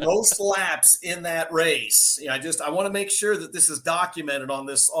the most laps in that race. I want to make sure that this is documented on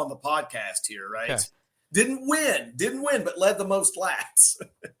the podcast here, right? Okay. Didn't win, but led the most laps.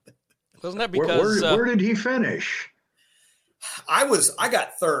 Wasn't that because where did he finish? I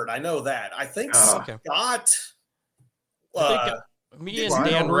got third. I know that. I think Scott. Me and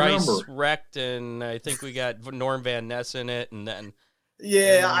Dan Rice wrecked, and I think we got Norm Van Ness in it, and then.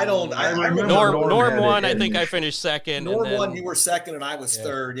 Yeah, I remember Norm won. I think I finished second. Norm won. You were second, and I was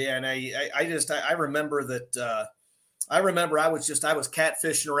third. Yeah, and I remember that. I remember I was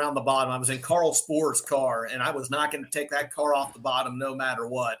catfishing around the bottom. I was in Carl Spore's car, and I was not going to take that car off the bottom no matter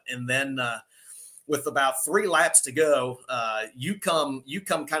what. And then with about 3 laps to go, you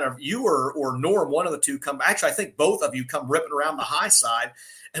or Norm, one of the two come. Actually, I think both of you come ripping around the high side,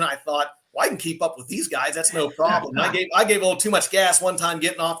 and I thought, well, I can keep up with these guys. That's no problem. I gave a little too much gas one time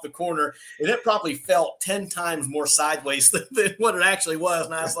getting off the corner, and it probably felt 10 times more sideways than what it actually was.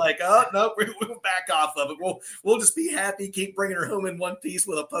 And I was like, oh, no, we'll back off of it. We'll just be happy, keep bringing her home in one piece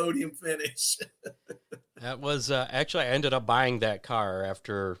with a podium finish. That was actually, I ended up buying that car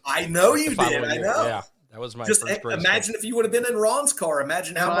after. I know you did. I know. Yeah. That was my just first race. Imagine if you would have been in Ron's car.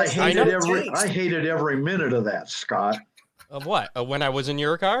 Imagine how much I hated every minute of that, Scott. Of what? When I was in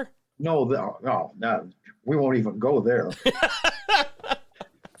your car? No, we won't even go there.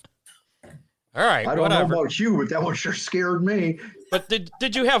 All right. I don't know about you, but that one sure scared me. But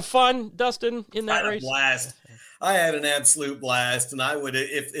did you have fun, Dustin, in that race? Blast. I had an absolute blast, and I would,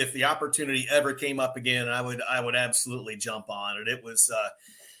 if the opportunity ever came up again, I would absolutely jump on it.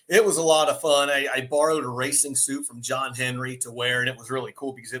 It was a lot of fun. I borrowed a racing suit from John Henry to wear, and it was really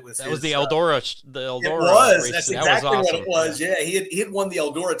cool because it was the Eldora. It was. Race. That's that exactly was awesome. what it was. Yeah, he had won the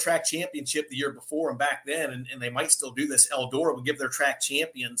Eldora Track Championship the year before, and back then, and they might still do this. Eldora would give their track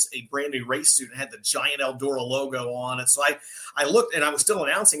champions a brand new race suit and had the giant Eldora logo on it. So I looked, and I was still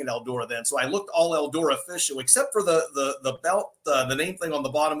announcing at Eldora then. So I looked all Eldora official except for the belt, the name thing on the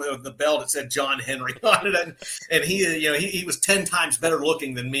bottom of the belt. It said John Henry on it, and he was 10 times better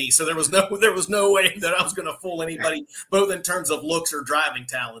looking than me. So there was no way that I was going to fool anybody, both in terms of looks or driving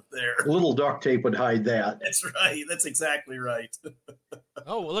talent there. A little duct tape would hide that. That's right. That's exactly right.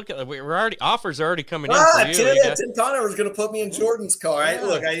 Oh, well, look, offers are already coming in for you. Tim Conover was going to put me in Jordan's car.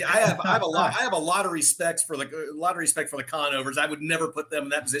 Look, I have a lot of respect for the Conovers. I would never put them in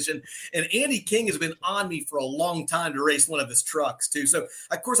that position. And Andy King has been on me for a long time to race one of his trucks too. So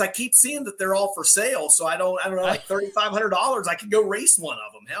of course I keep seeing that they're all for sale. So I don't know, like $3,500. I could go race one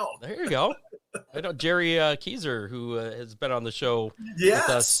of them. Hell, there you go. I know Jerry Keyser, who has been on the show with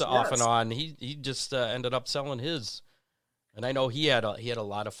us off and on. He just ended up selling his. And I know he had a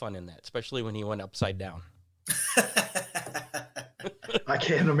lot of fun in that, especially when he went upside down. I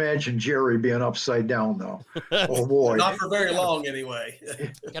can't imagine Jerry being upside down, though. Oh, boy. Not for very long, anyway.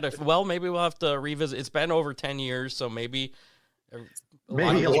 Maybe we'll have to revisit. It's been over 10 years, so maybe a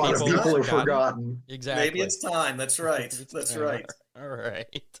lot of people have forgotten. Exactly. Maybe it's time. That's right. That's right. All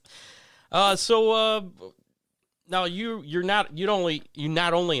right. So now you not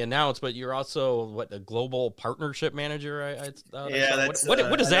only announce, but you're also the global partnership manager.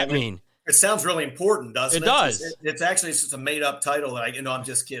 What does that mean? It sounds really important, doesn't it? It does. It's just a made up title that I'm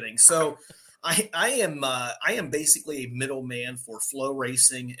just kidding. So I am basically a middleman for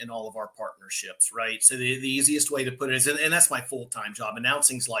FloRacing and all of our partnerships, right? So the easiest way to put it is, and that's my full-time job.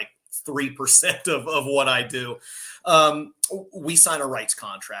 Announcing's like 3% of what I do. We sign a rights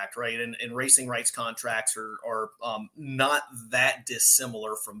contract, right? And racing rights contracts are not that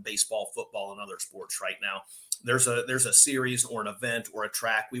dissimilar from baseball, football, and other sports right now. There's a series or an event or a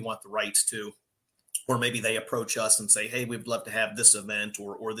track we want the rights to, or maybe they approach us and say, hey, we'd love to have this event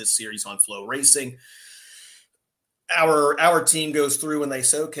or this series on FloRacing. Our team goes through and they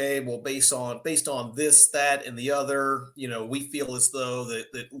say, okay, well, based on this, that, and the other, we feel as though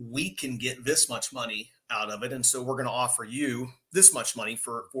that we can get this much money out of it. And so we're going to offer you this much money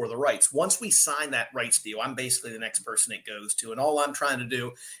for the rights. Once we sign that rights deal, I'm basically the next person it goes to. And all I'm trying to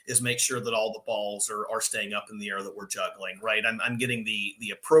do is make sure that all the balls are staying up in the air that we're juggling, right? I'm getting the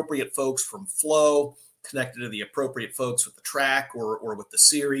appropriate folks from Flo connected to the appropriate folks with the track or with the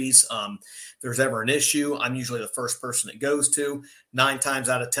series. If there's ever an issue, I'm usually the first person it goes to. 9 times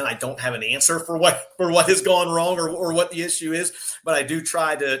out of 10, I don't have an answer for what has gone wrong or what the issue is, but I do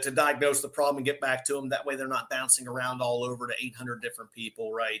try to diagnose the problem and get back to them. That way they're not bouncing around all over to 800 different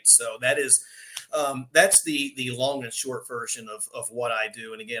people, right? So that's the long and short version of what I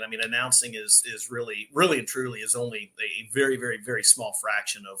do. And again, I mean, announcing is really, really and truly is only a very, very, very small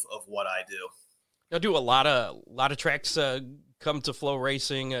fraction of what I do. Now, do a lot of tracks come to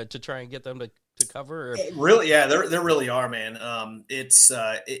FloRacing to try and get them to cover? Or? Really, yeah, there really are, man. It's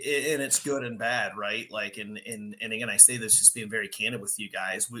and it's good and bad, right? Like, and again, I say this just being very candid with you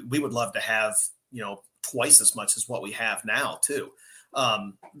guys. We would love to have twice as much as what we have now too.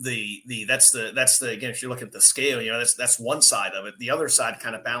 That's the again, if you look at the scale, that's one side of it. The other side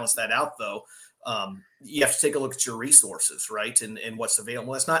kind of balance that out though. you have to take a look at your resources, right? And what's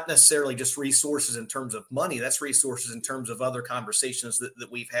available. That's not necessarily just resources in terms of money. That's resources in terms of other conversations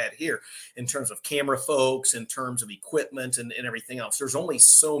that we've had here, in terms of camera folks, in terms of equipment and everything else. There's only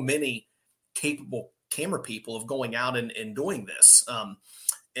so many capable camera people of going out and doing this.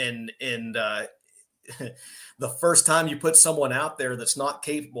 The first time you put someone out there that's not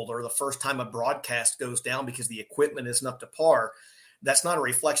capable, or the first time a broadcast goes down because the equipment isn't up to par, that's not a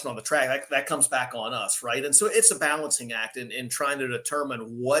reflection on the track. That comes back on us, right? And so it's a balancing act in trying to determine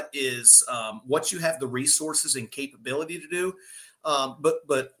what you have the resources and capability to do,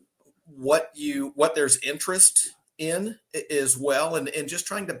 but what there's interest in as well, and just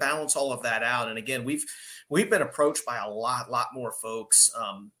trying to balance all of that out. And again, we've been approached by a lot more folks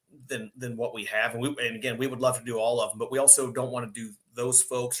than what we have, and again, we would love to do all of them, but we also don't want to do those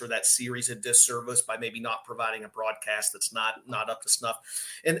folks or that series a disservice by maybe not providing a broadcast that's not up to snuff,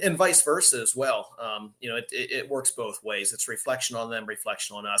 and vice versa as well. It works both ways. It's reflection on them,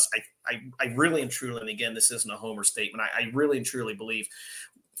 reflection on us. I really and truly, and again, this isn't a homer statement, I really and truly believe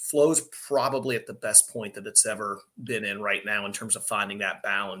Flo's probably at the best point that it's ever been in right now in terms of finding that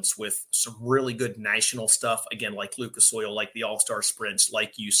balance with some really good national stuff, again, like Lucas Oil, like the All-Star Sprints,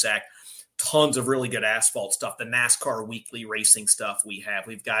 like USAC, tons of really good asphalt stuff, the NASCAR weekly racing stuff we have.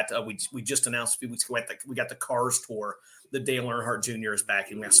 We've got, we just announced a few weeks ago, we got the Cars Tour, the Dale Earnhardt Jr. is back,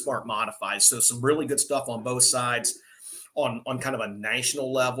 and we have Smart Modified. So some really good stuff on both sides on kind of a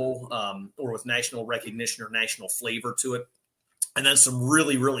national level, or with national recognition or national flavor to it. And then some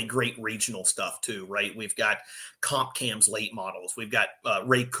really, really great regional stuff too, right? We've got Comp Cam's late models. We've got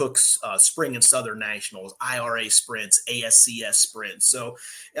Ray Cook's Spring and Southern Nationals, IRA sprints, ASCS sprints. So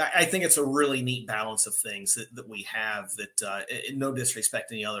I think it's a really neat balance of things that we have that, no disrespect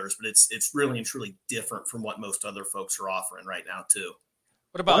to any others, but it's really and truly different from what most other folks are offering right now too.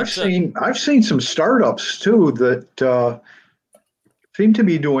 What about I've seen some startups too that seem to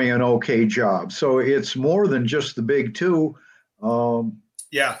be doing an okay job. So it's more than just the big two.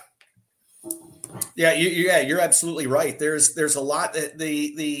 Yeah, you're absolutely right. There's a lot that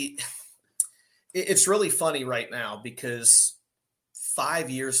it's really funny right now because 5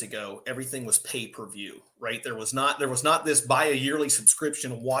 years ago, everything was pay-per-view, right? There was not this buy a yearly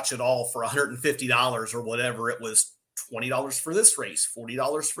subscription and watch it all for $150 or whatever. It was $20 for this race,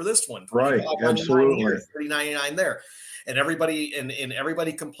 $40 for this one, right? Absolutely, $30.99 there. And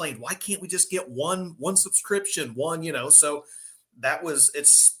everybody complained, why can't we just get one subscription, so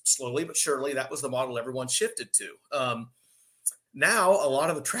it's slowly but surely, that was the model everyone shifted to. Now a lot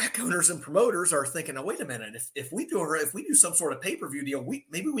of the track owners and promoters are thinking, oh, wait a minute, if we do some sort of pay-per-view deal,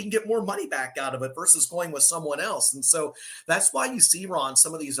 maybe we can get more money back out of it versus going with someone else. And so that's why you see, Ron,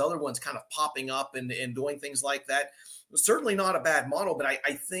 some of these other ones kind of popping up and doing things like that. Certainly not a bad model, but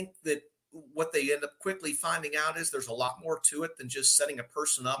I think that what they end up quickly finding out is there's a lot more to it than just setting a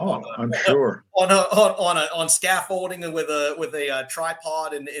person up on scaffolding with a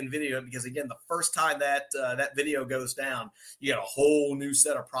tripod and video. Because again, the first time that video goes down, you get a whole new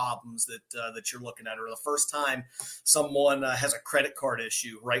set of problems that you're looking at. Or the first time someone has a credit card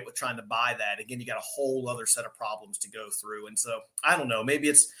issue, right, with trying to buy that, again, you got a whole other set of problems to go through. And so I don't know, maybe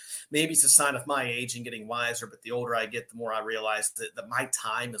it's a sign of my age and getting wiser. But the older I get, the more I realize that my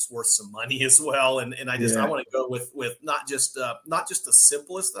time is worth some money as well, and I want to go with not just the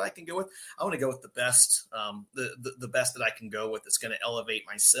simplest that I can go with. I want to go with the best, the best that I can go with. That's going to elevate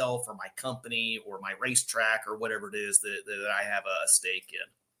myself or my company or my racetrack or whatever it is that I have a stake in.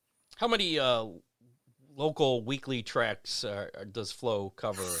 How many local weekly tracks does Flo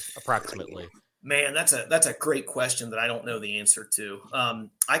cover approximately? Man, that's a great question that I don't know the answer to.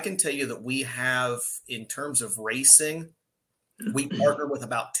 I can tell you that we have, in terms of racing, we partner with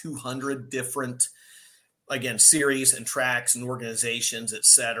about 200 different, again, series and tracks and organizations, et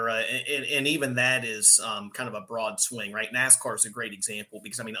cetera. And even that is kind of a broad swing, right? NASCAR is a great example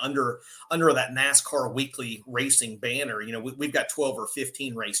because, I mean, under that NASCAR weekly racing banner, we've got 12 or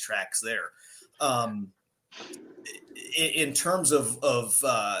 15 racetracks there. In terms of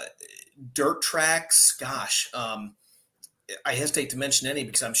dirt tracks, gosh, I hesitate to mention any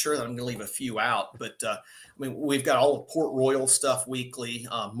because I'm sure that I'm going to leave a few out, but we've got all of Port Royal stuff weekly.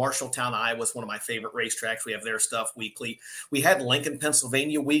 Marshalltown, Iowa is one of my favorite racetracks. We have their stuff weekly. We had Lincoln,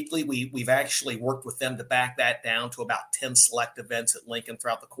 Pennsylvania weekly. We've actually worked with them to back that down to about 10 select events at Lincoln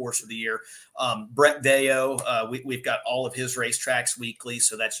throughout the course of the year. Brett Deo, we've got all of his racetracks weekly.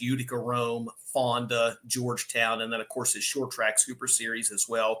 So that's Utica, Rome, Fonda, Georgetown, and then, of course, his short track super series as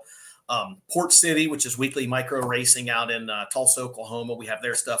well. Port City, which is weekly micro racing out in Tulsa, Oklahoma. We have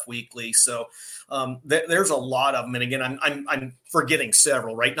their stuff weekly. So there's a lot of them. And again, I'm forgetting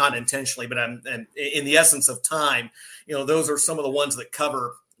several, right? Not intentionally, but and in the essence of time, those are some of the ones that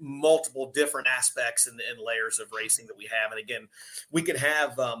cover multiple different aspects and layers of racing that we have. And again, we could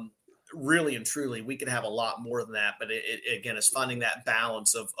have really and truly, we could have a lot more than that. But it again, is finding that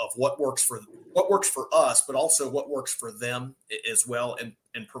balance of what works for us, but also what works for them as well,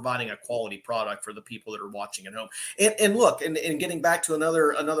 and providing a quality product for the people that are watching at home. And look, and getting back to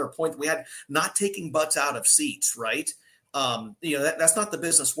another point that we had, not taking butts out of seats, right? That's not the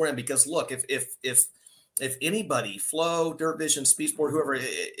business we're in, because look, if anybody, Flow, Dirt Vision, Speed Sport, whoever,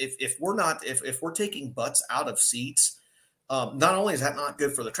 if we're taking butts out of seats, not only is that not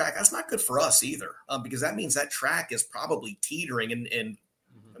good for the track, that's not good for us either, because that means that track is probably teetering, and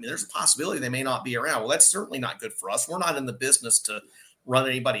I mean, there's a possibility they may not be around. Well, that's certainly not good for us. We're not in the business to run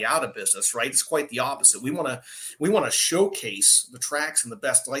anybody out of business, right? It's quite the opposite. We want to showcase the tracks in the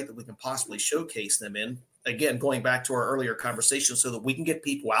best light that we can possibly showcase them in. Again, going back to our earlier conversation, so that we can get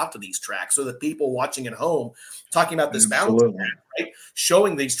people out to these tracks, so that people watching at home, talking about this balance, right?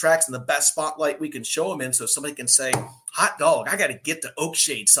 Showing these tracks in the best spotlight we can show them in, so somebody can say, hot dog, I got to get to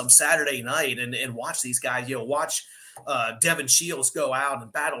Oakshade some Saturday night and watch these guys, watch Devin Shields go out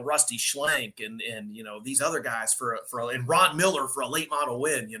and battle Rusty Schlenk and these other guys and Ron Miller for a late model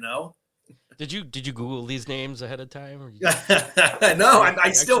win, Did you Google these names ahead of time? Or No,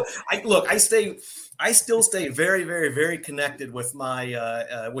 I still stay very, very, very connected with my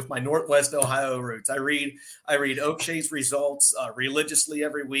Northwest Ohio roots. I read Oakshade's results religiously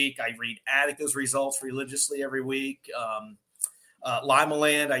every week. I read Attica's results religiously every week.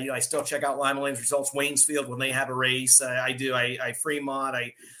 Limaland, I still check out Limaland's results. Waynesfield, when they have a race, I do. I Fremont,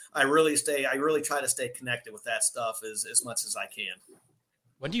 I really try to stay connected with that stuff as much as I can.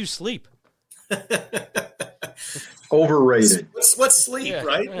 When do you sleep? Overrated. What's sleep,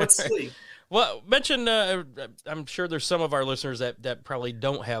 right? What's sleep? Well, mention, I'm sure there's some of our listeners that probably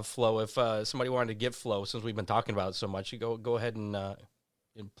don't have Flow. If somebody wanted to get Flow, since we've been talking about it so much, you go ahead and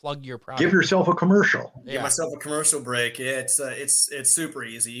plug your product. Give yourself a commercial. Give myself a commercial break. Yeah, it's super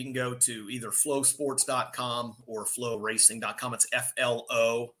easy. You can go to either flowsports.com or flowracing.com. It's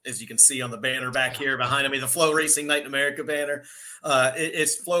FLO, as you can see on the banner back here behind me, the Flow Racing Night in America banner.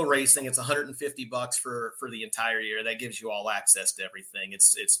 It's Flow Racing. It's $150 for the entire year. That gives you all access to everything.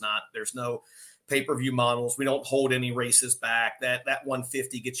 It's not, there's no pay-per-view models. We don't hold any races back. That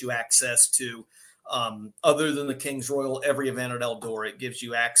 $150 gets you access to, other than the Kings Royal, every event at Eldora. It gives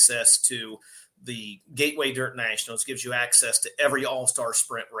you access to the Gateway Dirt Nationals, gives you access to every All-Star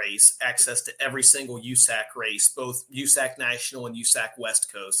Sprint race, access to every single USAC race, both USAC National and USAC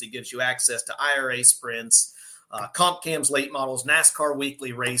West Coast. It gives you access to IRA sprints, Comp Cam's late models, NASCAR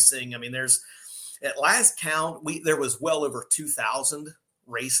weekly racing. I mean, there's, at last count, there was well over 2,000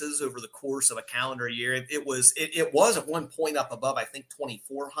 races over the course of a calendar year. It was at one point up above, I think,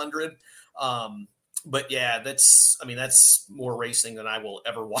 2,400. But yeah, that's more racing than I will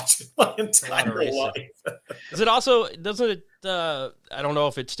ever watch in my entire life. Doesn't it, I don't know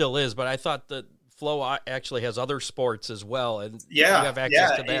if it still is, but I thought that Flow actually has other sports as well. And you have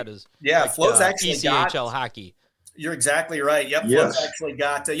access to that Flow's actually ECHL hockey. You're exactly right. Yep. Yes. Flow's actually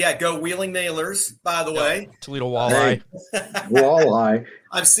got, go Wheeling Nailers, by the way. Toledo Walleye. Walleye.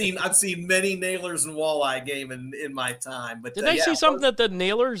 I've seen many Nailers and Walleye game in my time. But did I see something that the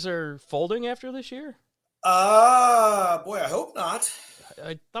Nailers are folding after this year? Boy, I hope not.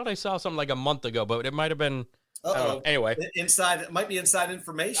 I thought I saw something like a month ago, but it might have been. Anyway, it might be inside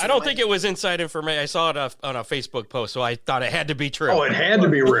information. I don't think it was inside information. I saw it on a Facebook post, so I thought it had to be true. Oh, it had to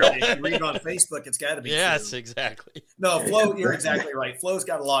be real. If you read it on Facebook, it's got to be yes, true. Exactly. No, Flow, you're exactly right. Flow's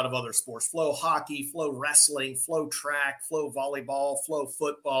got a lot of other sports. Flow hockey, Flow wrestling, Flow track, Flow volleyball, Flow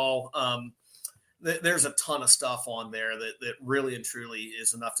football. There's a ton of stuff on there that really and truly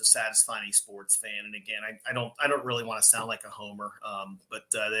is enough to satisfy any sports fan. And again, I don't really want to sound like a homer, but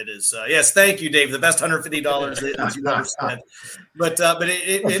that is yes. Thank you, Dave. The best $150 that you've ever spent. But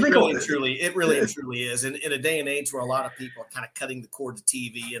it really and truly is. In a day and age where a lot of people are kind of cutting the cord to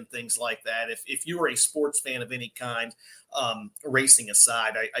TV and things like that, if you are a sports fan of any kind, racing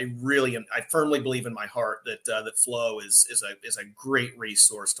aside, I firmly believe in my heart that Flow is a great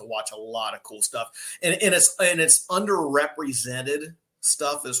resource to watch a lot of cool stuff, and it's underrepresented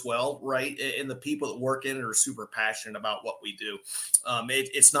stuff as well, right? And the people that work in it are super passionate about what we do.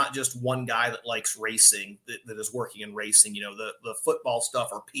 It's not just one guy that likes racing that is working in racing. You know, the football stuff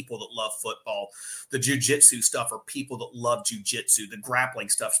are people that love football. The jiu-jitsu stuff are people that love jiu-jitsu. The grappling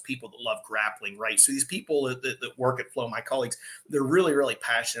stuff is people that love grappling, right? So these people that work at Flow, my colleagues, they're really, really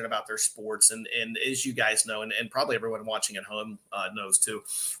passionate about their sports. And as you guys know, and probably everyone watching at home knows too,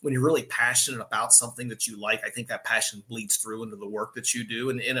 when you're really passionate about something that you like, I think that passion bleeds through into the work that you do,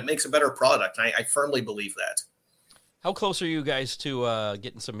 and it makes a better product. I firmly believe that. How close are you guys to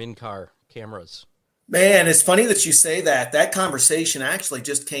getting some in-car cameras? Man, it's funny that you say that. That conversation actually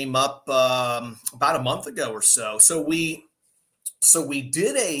just came up about a month ago or so. So we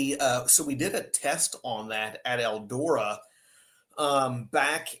did a test on that at Eldora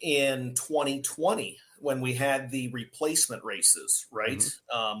back in 2020 when we had the replacement races, right?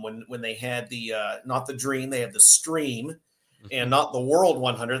 Mm-hmm. When they had the not the Dream, they had the Stream. And not the World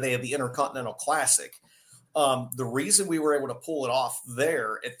 100, they had the Intercontinental Classic. The reason we were able to pull it off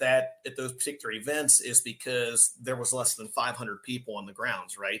there at those particular events is because there was less than 500 people on the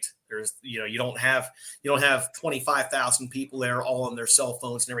grounds, right? There's, you don't have 25,000 people there all on their cell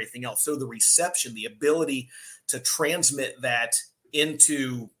phones and everything else. So the reception, the ability to transmit that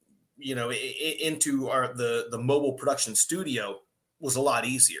into the mobile production studio was a lot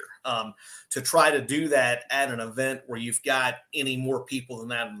easier. To try to do that at an event where you've got any more people than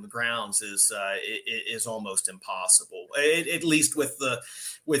that on the grounds is almost impossible. At least with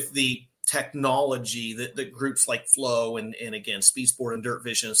the technology that groups like Flow and again Speed Sport and Dirt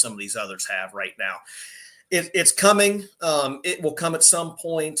Vision and some of these others have right now. It's coming. It will come at some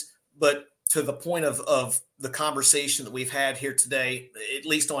point, but to the point of the conversation that we've had here today, at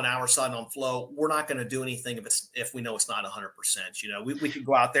least on our side on Flow, we're not going to do anything if we know it's not 100%. We could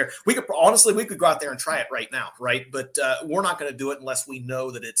go out there. We could go out there and try it right now, right? But we're not going to do it unless we know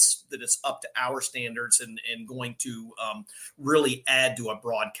that it's up to our standards and going to really add to a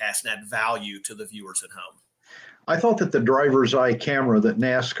broadcast and add value to the viewers at home. I thought that the driver's eye camera that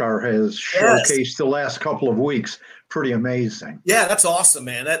NASCAR has showcased the last couple of weeks, pretty amazing. Yeah, that's awesome,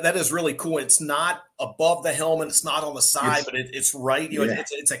 man. That is really cool. It's not above the helmet. It's not on the side, but it's right.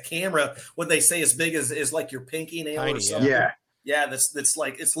 It's a camera. What they say as big as like your pinky nail or something. Yeah. Yeah, that's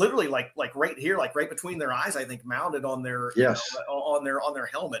like it's literally like right here, like right between their eyes, I think, mounted on their on their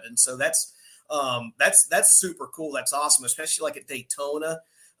helmet. And so that's super cool. That's awesome, especially like at Daytona.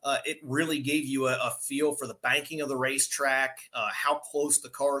 It really gave you a feel for the banking of the racetrack, how close the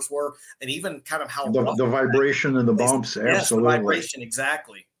cars were, and even kind of how the vibration and the bumps. Yes, absolutely, the vibration,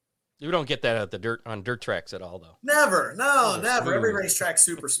 exactly. You don't get that at on dirt tracks at all, though. Never, never. Every racetrack's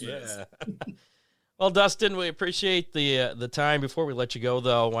super smooth. Yeah. Well, Dustin, we appreciate the time. Before we let you go,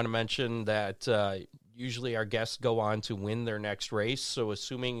 though, I want to mention that usually our guests go on to win their next race. So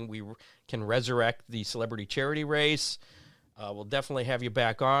assuming we can resurrect the celebrity charity race, we'll definitely have you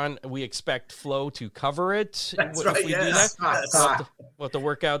back on. We expect Flow to cover it. That's right, yes. We'll have to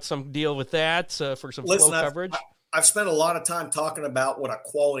work out some deal with that for some Flow coverage. I've spent a lot of time talking about what a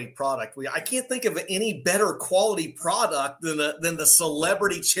quality product I can't think of any better quality product than the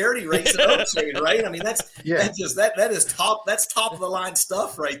celebrity charity race at Oakshade, right? I mean, that is top. That's top of the line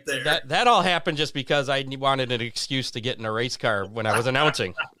stuff right there. That all happened just because I wanted an excuse to get in a race car when I was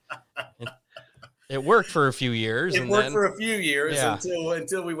announcing. It worked for a few years. Until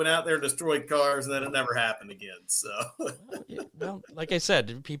we went out there and destroyed cars, and then it never happened again. So, well, like I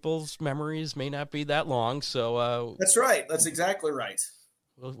said, people's memories may not be that long. So that's right. That's exactly right.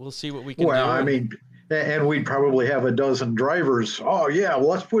 We'll see what we can do. Well, I mean, and we'd probably have a dozen drivers. Oh yeah, well,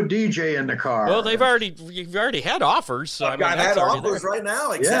 let's put DJ in the car. Well, you've already had offers. So I've had offers right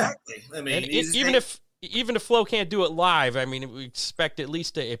now. Exactly. Yeah. I mean, even if Flow can't do it live, I mean, we expect at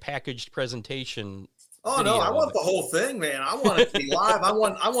least a packaged presentation. Oh no, I want the whole thing, man. I want it to be live. I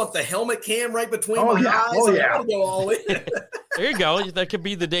want the helmet cam right between my eyes. I want to go all in. There you go. That could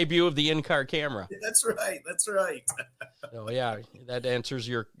be the debut of the in-car camera. That's right. Oh yeah, that answers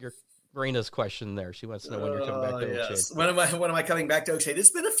your Rena's question there. She wants to know when you're coming back to Oakshade. When am I coming back to Oakshade? It's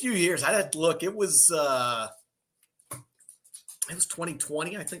been a few years. I had to look. It was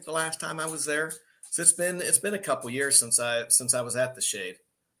 2020, I think, the last time I was there. So it's been a couple years since I was at the Shade.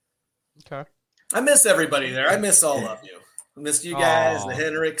 Okay. I miss everybody there. I miss all of you. I miss you guys, the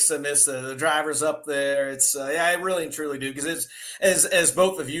Hendricks. I miss the drivers up there. It's I really and truly do, because it's as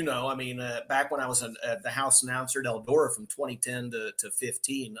both of you know. I mean, back when I was at the house announcer at Eldora from 2010 to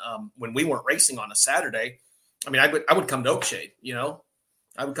 15, when we weren't racing on a Saturday, I mean, I would come to Oakshade.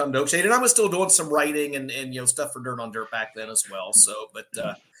 I would come to Oakshade, and I was still doing some writing and stuff for Dirt on Dirt back then as well. So, but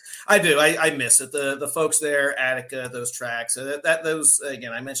I do. I miss it. The folks there, Attica, those tracks, those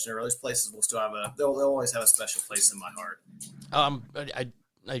again. I mentioned earlier, those places will still have they'll always have a special place in my heart.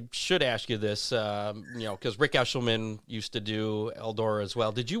 I should ask you this, because Rick Eshelman used to do Eldora as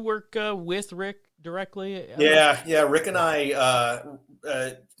well. Did you work with Rick directly? Yeah. Rick and I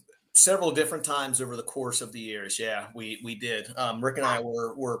several different times over the course of the years. Yeah, we did. Rick and I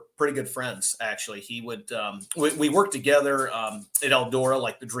were pretty good friends, actually. He would we worked together at Eldora,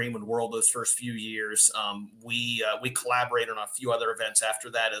 like the Dream and World, those first few years. We collaborated on a few other events after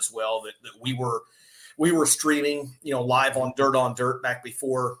that as well that we were streaming, live on Dirt back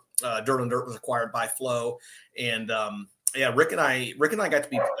before Dirt on Dirt was acquired by Flo. And Rick and I got to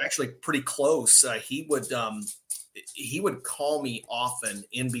be actually pretty close. He would call me often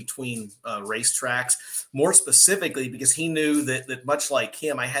in between racetracks, more specifically because he knew that much like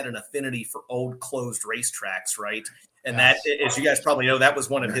him, I had an affinity for old closed racetracks, right? And that, as you guys probably know, that was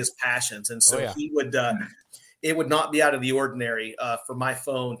one of his passions. And so he would, it would not be out of the ordinary for my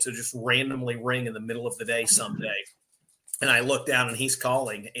phone to just randomly ring in the middle of the day someday. And I look down and he's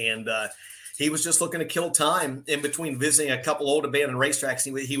calling, and he was just looking to kill time in between visiting a couple old abandoned racetracks.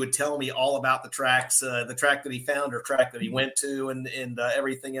 He would tell me all about the tracks, the track that he found or track that he went to, and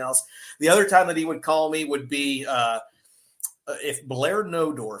everything else. The other time that he would call me would be if Blair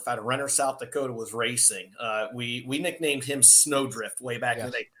Nodorf out of Renner, South Dakota was racing. We nicknamed him Snowdrift way back in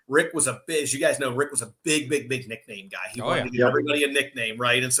the day. Rick was as you guys know, Rick was a big nickname guy. He wanted to give everybody a nickname,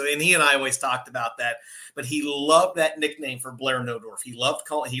 right? And he and I always talked about that. But he loved that nickname for Blair Nodorf. He loved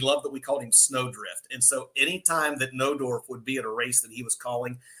that we called him Snowdrift. And so anytime that Nodorf would be at a race that he was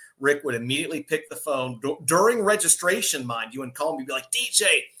calling, Rick would immediately pick the phone during registration, mind you, and call me, be like,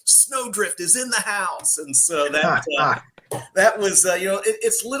 DJ, Snowdrift is in the house. And so that was,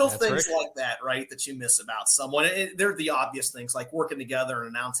 it's little things like that, right, that you miss about someone. They're the obvious things like working together and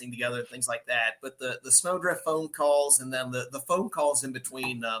announcing together and things like that. But the Snowdrift phone calls and then the phone calls in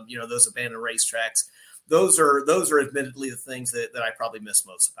between, those abandoned racetracks, those are admittedly the things that I probably miss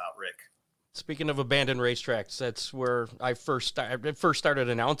most about Rick. Speaking of abandoned racetracks, that's where I first started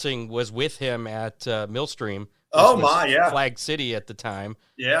announcing, was with him at Millstream. Flag City at the time.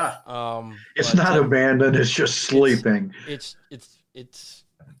 Yeah. It's not abandoned. It's just sleeping. It's.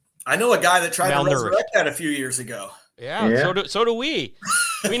 I know a guy that tried to resurrect that a few years ago. Yeah. So do we.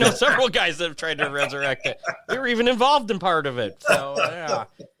 We know several guys that have tried to resurrect it. We were even involved in part of it. So yeah.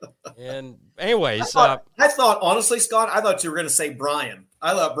 And anyways, I thought honestly, Scott, I thought you were going to say Brian.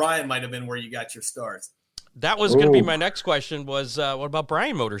 I thought Brian might have been where you got your starts. That was going to be my next question. Was what about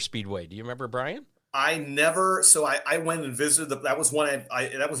Bryan Motor Speedway? Do you remember Brian? I never. So I went and visited. That was one.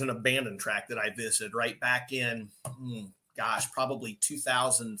 That was an abandoned track that I visited right back in, probably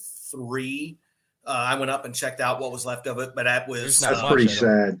 2003. I went up and checked out what was left of it, but that's pretty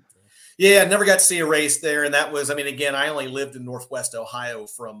sad. Yeah, I never got to see a race there, and that was. I mean, again, I only lived in Northwest Ohio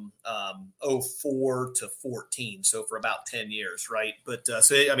from 04 to 14, so for about 10 years, right? But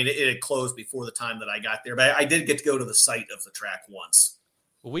it had closed before the time that I got there, but I did get to go to the site of the track once.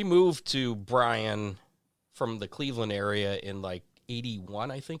 Well, we moved to Bryan from the Cleveland area in like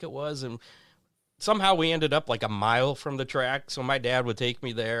 81, I think it was, and somehow we ended up like a mile from the track. So my dad would take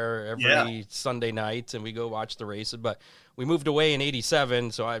me there every Sunday night, and we go watch the races. But we moved away in 87,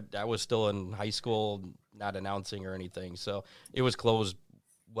 so I was still in high school, not announcing or anything. So it was closed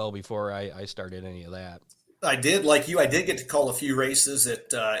well before I started any of that. I did, like you, I did get to call a few races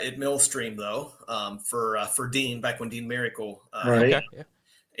at Millstream, though, for Dean, back when Dean Miracle. Right. Okay. Yeah.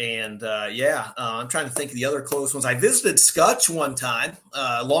 And I'm trying to think of the other closed ones. I visited Scutch one time,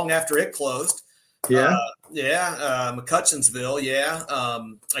 long after it closed. McCutcheonsville. Yeah.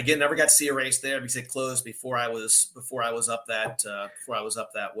 Again, never got to see a race there because it closed before I was up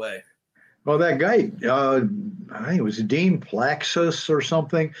that way. Well, that guy, I think it was Dean Plaxis or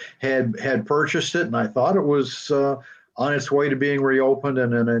something, had purchased it, and I thought it was on its way to being reopened,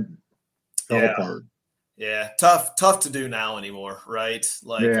 and then it fell apart. Yeah, tough to do now anymore, right?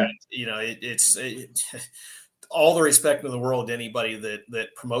 Like, it's all the respect in the world to anybody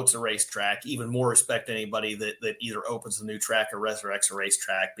that promotes a racetrack, even more respect to anybody that either opens a new track or resurrects a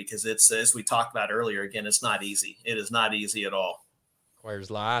racetrack, because it's, as we talked about earlier, again, it's not easy. It is not easy at all. Requires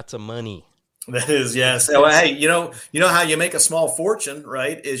lots of money. That is, yes. So, hey, you know how you make a small fortune,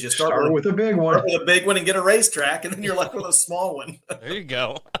 right? Is you start with a big one. Start with a big one and get a racetrack, and then you're left with a small one. There you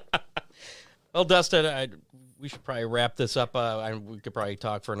go. Well, Dustin, we should probably wrap this up. We could probably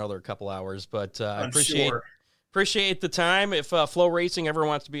talk for another couple hours, but I appreciate the time. If Flow Racing ever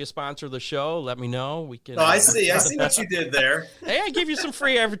wants to be a sponsor of the show, let me know. We can. Oh, I see what you did there. Hey, I give you some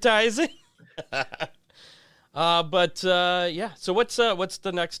free advertising. Yeah. So what's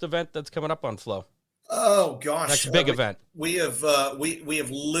the next event that's coming up on Flow? Oh gosh, next big event. We have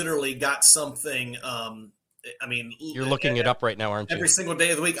literally got something. I mean, you're looking it up right now, aren't you? Every single day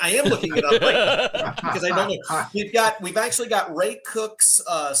of the week, I am looking it up right now because I don't know. We've actually got Ray Cook's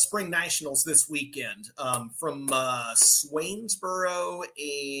Spring Nationals this weekend from Swainsboro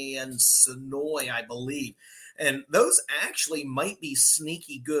and Sonoy, I believe. And those actually might be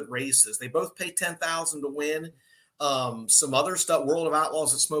sneaky good races. They both pay $10,000 to win. Some other stuff, World of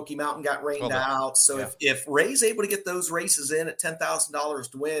Outlaws at Smoky Mountain got rained out. So if Ray's able to get those races in at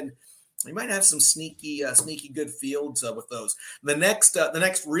 $10,000 to win, you might have some sneaky good fields with those. The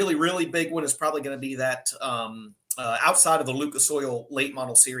next really, really big one is probably going to be that outside of the Lucas Oil late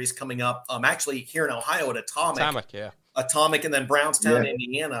model series coming up. Actually here in Ohio at Atomic, and then Brownstown,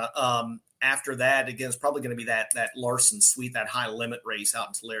 Indiana. After that, again, it's probably going to be that Larson Suite, that high limit race out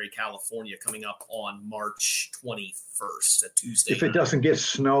in Tulare, California, coming up on March 21st, a Tuesday. If it doesn't get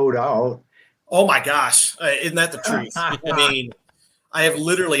snowed out. Oh my gosh. Isn't that the truth? I mean, I've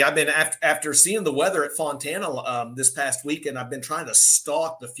been after seeing the weather at Fontana this past weekend, I've been trying to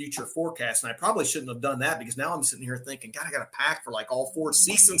stalk the future forecast, and I probably shouldn't have done that because now I'm sitting here thinking, God, I got to pack for like all 4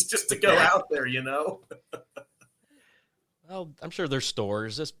 seasons just to go out there, you know? Well, I'm sure there's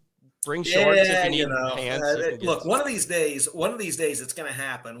stores. Just bring shorts if you need pants. Look, one of these days, it's going to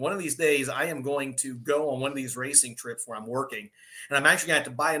happen. One of these days, I am going to go on one of these racing trips where I'm working, and I'm actually going to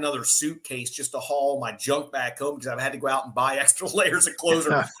have to buy another suitcase just to haul my junk back home because I've had to go out and buy extra layers of clothes.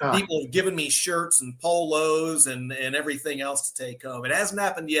 People have given me shirts and polos and everything else to take home. It hasn't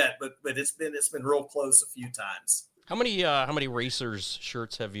happened yet, but it's been real close a few times. How many racers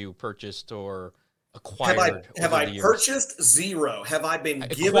shirts have you purchased or acquired? Have I purchased? 0. Have I been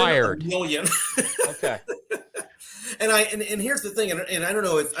given $1 million? Okay. And here's the thing, and I don't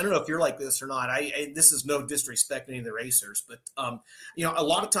know if you're like this or not. This is no disrespect to any of the racers, but a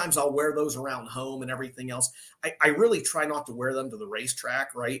lot of times I'll wear those around home and everything else. I really try not to wear them to the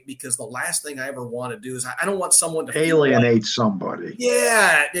racetrack, right? Because the last thing I ever want to do is I don't want someone to alienate somebody.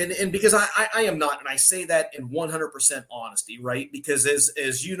 Yeah, and because I am not, and I say that in 100% honesty, right? Because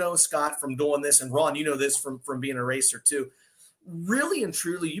as you know, Scott, from doing this, and Ron, you know this from being a racer too. Really and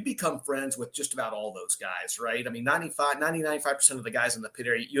truly, you become friends with just about all those guys, right? I mean, 95% of the guys in the pit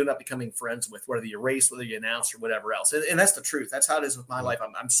area, you end up becoming friends with, whether you race, whether you announce, or whatever else. And that's the truth. That's how it is with my life.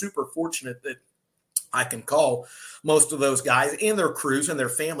 I'm super fortunate that I can call most of those guys and their crews and their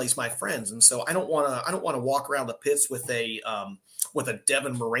families my friends. And so I don't want to walk around the pits with a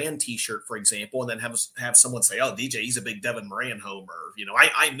Devin Moran t-shirt, for example, and then have someone say, "Oh, DJ, he's a big Devin Moran homer."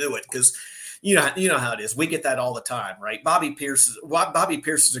 I knew it because. You know how it is. We get that all the time, right? Bobby Pierce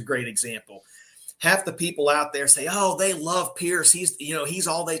is a great example. Half the people out there say, "Oh, they love Pierce. He's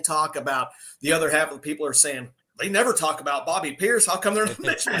all they talk about." The other half of the people are saying, "They never talk about Bobby Pierce. How come they're not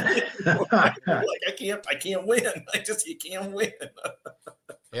mentioning him?" Like I can't win. You can't win.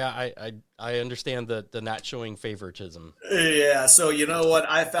 Yeah, I understand the not showing favoritism. Yeah, so you know what?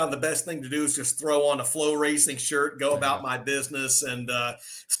 I found the best thing to do is just throw on a Flow Racing shirt, go about my business, and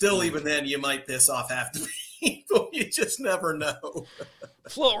still, even then, you might piss off half the people. You just never know.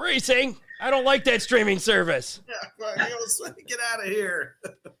 Flow Racing? I don't like that streaming service. Yeah, well, get out of here.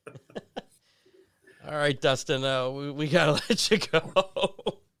 All right, Dustin, we gotta let you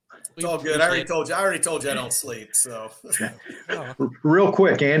go. It's all good. I already told you I don't sleep. So, real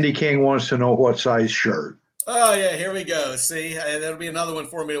quick, Andy King wants to know what size shirt. Oh yeah, here we go. See, that'll be another one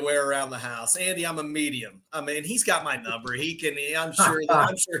for me to wear around the house. Andy, I'm a medium. I mean, he's got my number. I'm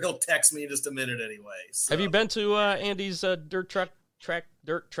sure he'll text me in just a minute anyway. So. Have you been to Andy's dirt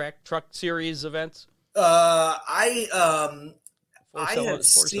track truck series events? I have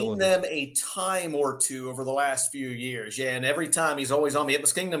seen them a time or two over the last few years. Yeah, and every time he's always on me. It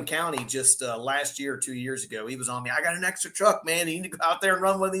was Kingdom County just last year or 2 years ago. He was on me. I got an extra truck, man. You need to go out there and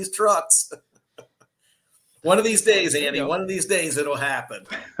run one of these trucks. One of these days, Andy, one of these days it'll happen.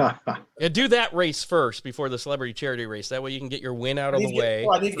 Yeah, do that race first before the celebrity charity race. That way you can get your win out of the way.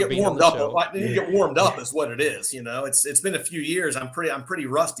 I need to get warmed up. I need to get warmed up is what it is. It's been a few years. I'm pretty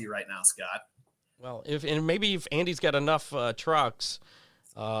rusty right now, Scott. Well, maybe if Andy's got enough trucks,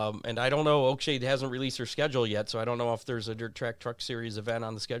 and I don't know, Oakshade hasn't released their schedule yet, so I don't know if there's a dirt track truck series event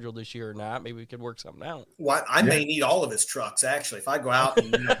on the schedule this year or not. Maybe we could work something out. Well, I may need all of his trucks, actually. If I go out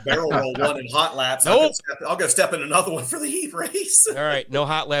and barrel roll one in hot laps, I'll go step in another one for the heat race. All right, no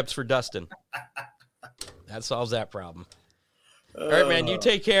hot laps for Dustin. That solves that problem. All right, man, you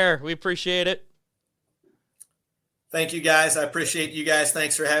take care. We appreciate it. Thank you, guys. I appreciate you guys.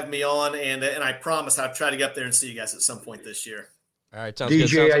 Thanks for having me on, and I promise I'll try to get up there and see you guys at some point this year. All right, sounds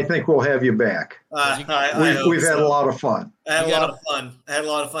DJ, good. I think we'll have you back. We've had a lot of fun. I had a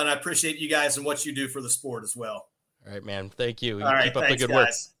lot of fun. I appreciate you guys and what you do for the sport as well. All right, man. Thank you. All right, keep up thanks, the good guys.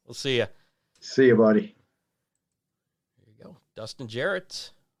 work. We'll see you. See you, buddy. There you go. Dustin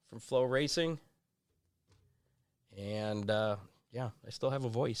Jarrett from Flow Racing. And, yeah, I still have a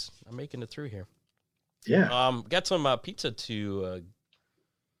voice. I'm making it through here. Yeah. Got some pizza to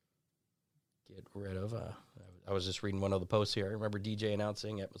get rid of. I was just reading one of the posts here. I remember DJ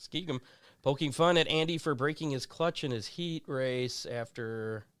announcing at Muskegon, poking fun at Andy for breaking his clutch in his heat race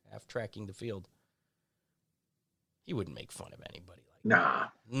after half-tracking the field. He wouldn't make fun of anybody like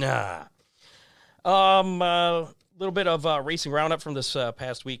that. Nah. A little bit of racing roundup from this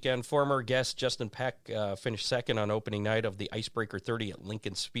past weekend. Former guest Justin Peck finished second on opening night of the Icebreaker 30 at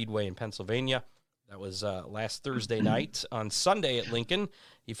Lincoln Speedway in Pennsylvania. That was last Thursday night. On Sunday at Lincoln,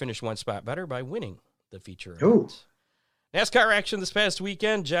 he finished one spot better by winning the feature event. NASCAR action this past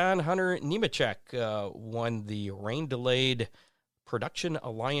weekend. John Hunter Nemechek won the rain-delayed Production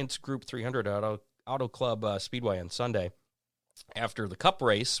Alliance Group 300 Auto Club Speedway on Sunday after the Cup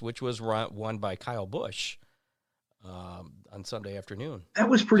race, which was won by Kyle Busch on Sunday afternoon. That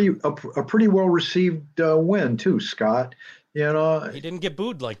was a pretty well-received win, too, Scott. You know, he didn't get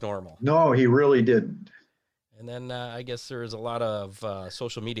booed like normal. No, he really didn't. And then I guess there was a lot of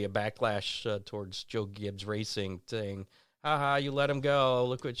social media backlash towards Joe Gibbs Racing, saying, "Haha, you let him go.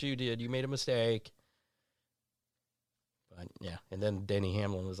 Look what you did. You made a mistake." But yeah, and then Denny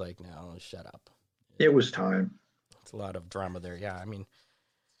Hamlin was like, "No, shut up." It was time. It's a lot of drama there. Yeah, I mean,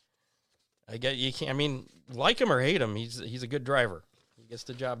 I get you can't. I mean, like him or hate him, he's a good driver. He gets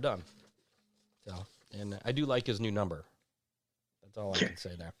the job done. So, and I do like his new number. That's all I can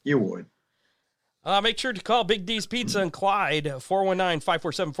say there. You would. Make sure to call Big D's Pizza in Clyde,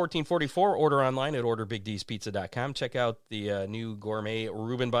 419-547-1444. Order online at orderbigdspizza.com. Check out the new gourmet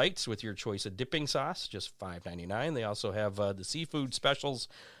Reuben Bites with your choice of dipping sauce, just $5.99. They also have the seafood specials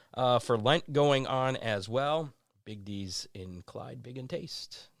for Lent going on as well. Big D's in Clyde, big in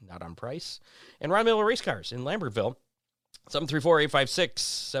taste, not on price. And Ron Miller Race Cars in Lambertville,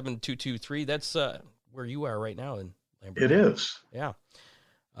 734-856-7223. That's where you are right now in Lambertville. It is. Yeah.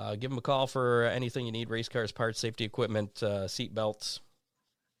 Give them a call for anything you need, race cars, parts, safety equipment, seat belts,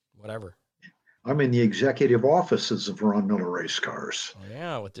 whatever. I'm in the executive offices of Ron Miller Race Cars. Oh,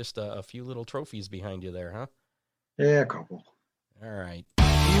 yeah, with just a few little trophies behind you there, huh? Yeah, a couple. All right.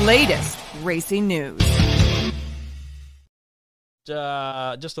 Latest racing news.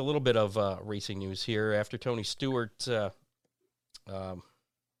 Just a little bit of racing news here. After Tony Stewart, I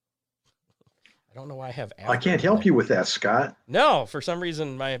don't know why I have. I can't help you with that, Scott. No, for some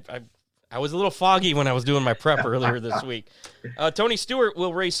reason I was a little foggy when I was doing my prep earlier this week. Tony Stewart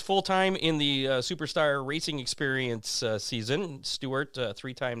will race full-time in the Superstar Racing Experience season. Stewart,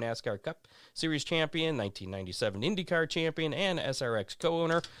 three-time NASCAR Cup Series champion, 1997 IndyCar champion, and SRX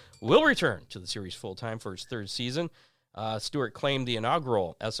co-owner, will return to the series full-time for his third season. Stewart claimed the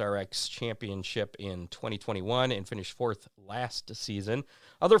inaugural SRX championship in 2021 and finished fourth last season.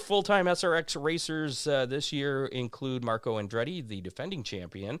 Other full-time SRX racers this year include Marco Andretti, the defending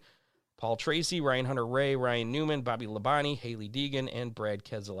champion, Paul Tracy, Ryan Hunter-Ray, Ryan Newman, Bobby Labonte, Haley Deegan, and Brad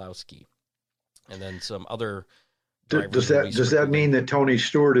Keselowski. And then some other drivers. Does that mean that Tony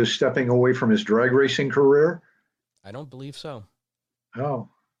Stewart is stepping away from his drag racing career? I don't believe so. Oh.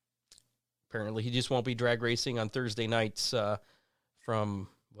 Apparently, he just won't be drag racing on Thursday nights from,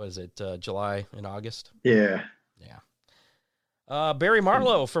 July and August? Yeah. Yeah. Barry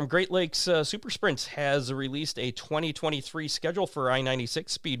Marlowe from Great Lakes Super Sprints has released a 2023 schedule for I-96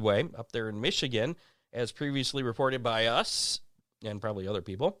 Speedway up there in Michigan, as previously reported by us and probably other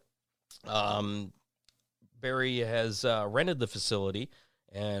people. Barry has rented the facility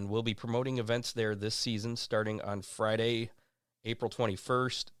and will be promoting events there this season starting on Friday, April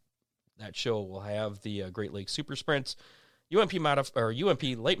 21st. That show will have the Great Lakes Super Sprints, UMP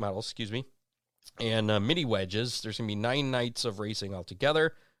late models, and mini wedges. There's going to be 9 nights of racing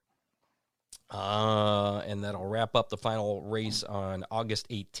altogether. And that'll wrap up the final race on August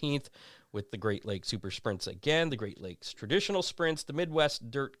 18th with the Great Lakes Super Sprints again, the Great Lakes Traditional Sprints, the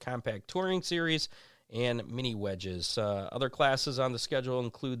Midwest Dirt Compact Touring Series, and mini wedges. Other classes on the schedule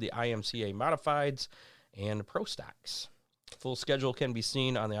include the IMCA Modifieds and Pro Stocks. Full schedule can be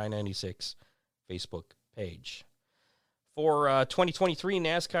seen on the I-96 Facebook page. For 2023,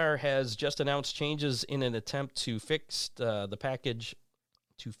 NASCAR has just announced changes in an attempt to fix the package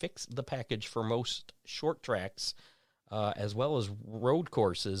for most short tracks, as well as road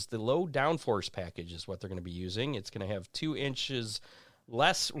courses. The low downforce package is what they're going to be using. It's going to have 2 inches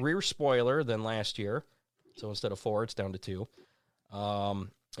less rear spoiler than last year. So instead of 4, it's down to 2.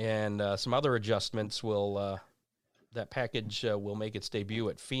 And some other adjustments will that package will make its debut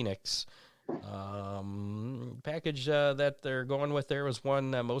at Phoenix. Package that they're going with there was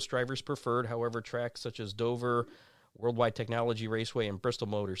one most drivers preferred. However, tracks such as Dover, Worldwide Technology Raceway, and Bristol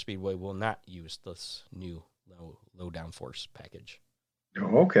Motor Speedway will not use this new low downforce package.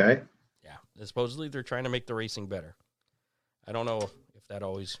 Okay. Yeah, supposedly they're trying to make the racing better. I don't know if that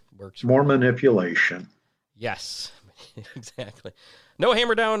always works. More manipulation. Yes, exactly. No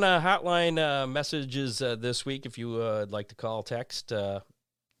Hammer Down hotline messages this week. If you would like to call, text,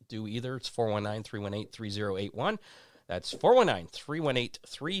 do either. It's 419-318-3081. That's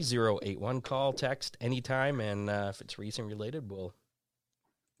 419-318-3081. Call, text anytime, and if it's racing related, we'll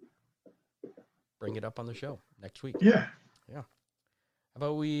bring it up on the show next week. Yeah. Yeah. How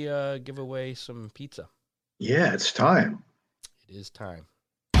about we give away some pizza? Yeah, it's time. It is time.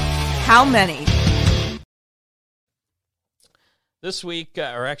 How many? This week,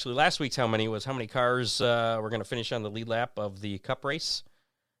 or actually last week's how many cars were going to finish on the lead lap of the Cup race.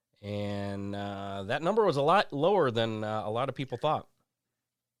 And that number was a lot lower than a lot of people thought.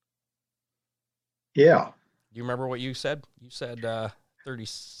 Yeah. Do you remember what you said? You said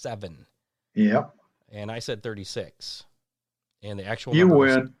 37. Yeah. And I said 36. And the actual You number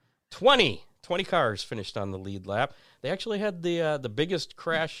was win. 20. 20 cars finished on the lead lap. They actually had the biggest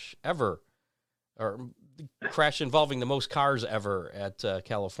crash ever, or crash involving the most cars ever at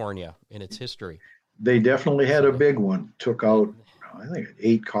California in its history. They definitely had a big one. Took out, I think,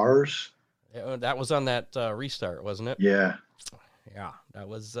 8 cars. That was on that restart, wasn't it? Yeah. Yeah, that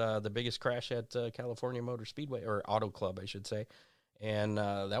was the biggest crash at California Motor Speedway, or Auto Club, I should say. And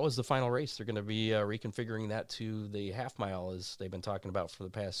that was the final race. They're going to be reconfiguring that to the half mile, as they've been talking about for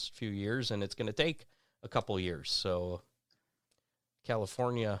the past few years, and it's going to take a couple years. So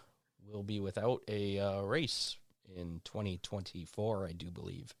California will be without a race in 2024, I do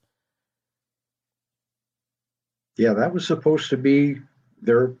believe. Yeah, that was supposed to be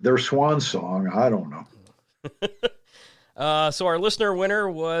their swan song. I don't know. So our listener winner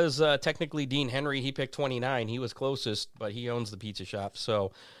was technically Dean Henry. He picked 29. He was closest, but he owns the pizza shop.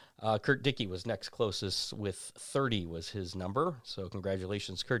 So Kurt Dickey was next closest with 30 was his number. So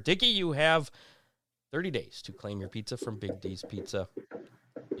congratulations, Kurt Dickey. You have 30 days to claim your pizza from Big D's Pizza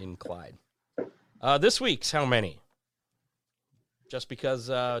in Clyde. This week's how many? Just because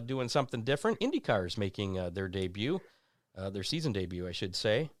doing something different, IndyCar is making their debut, their season debut, I should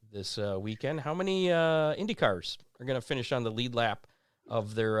say, this weekend. How many IndyCars are going to finish on the lead lap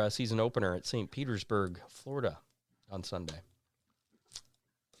of their season opener at St. Petersburg, Florida on Sunday?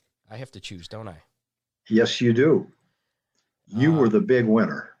 I have to choose, don't I? Yes, you do. You were the big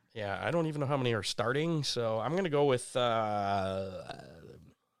winner. Yeah, I don't even know how many are starting, so I'm going to go with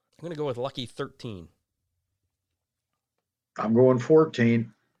lucky 13. I'm going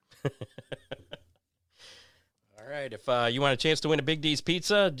 14. All right, if you want a chance to win a Big D's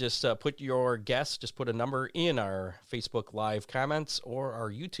Pizza, just put your guess, just put a number in our Facebook Live comments or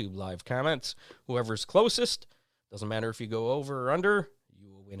our YouTube Live comments. Whoever's closest, doesn't matter if you go over or under, you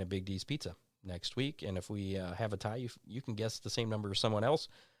will win a Big D's Pizza next week. And if we have a tie, you can guess the same number as someone else.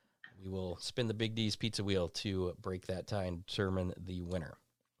 We will spin the Big D's Pizza wheel to break that tie and determine the winner.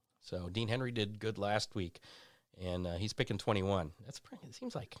 So Dean Henry did good last week, and he's picking 21. It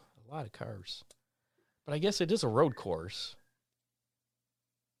seems like a lot of cars. But I guess it is a road course.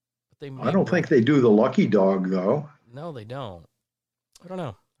 But I don't think they do the lucky dog, though. No, they don't. I don't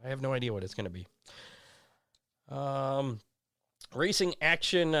know. I have no idea what it's going to be. Racing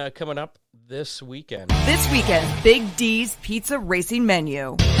action coming up this weekend. This weekend's Big D's Pizza Racing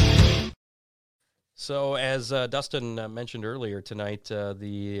Menu. So as Dustin mentioned earlier tonight,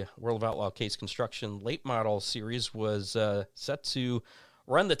 the World of Outlaw Case Construction Late Model Series was set to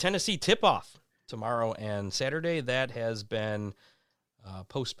run the Tennessee Tip-Off tomorrow and Saturday. That has been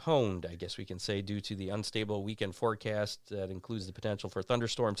postponed, I guess we can say, due to the unstable weekend forecast that includes the potential for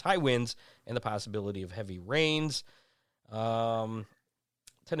thunderstorms, high winds, and the possibility of heavy rains.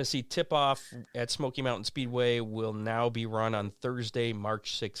 Tennessee Tip-Off at Smoky Mountain Speedway will now be run on Thursday,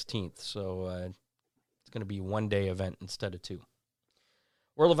 March 16th. So it's going to be a one-day event instead of two.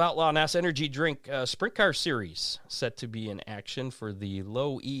 World of Outlaw NAS Energy Drink Sprint Car Series set to be in action for the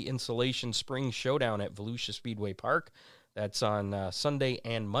Low E Insulation Spring Showdown at Volusia Speedway Park. That's on Sunday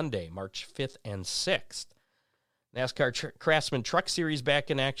and Monday, March 5th and 6th. NASCAR Craftsman Truck Series back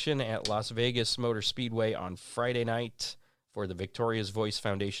in action at Las Vegas Motor Speedway on Friday night for the Victoria's Voice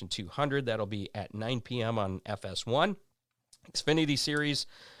Foundation 200. That'll be at 9 p.m. on FS1. Xfinity Series,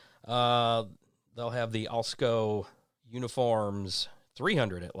 they'll have the Alsco Uniforms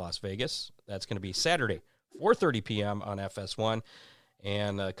 300 at Las Vegas. That's going to be Saturday, 4:30 p.m. on FS1.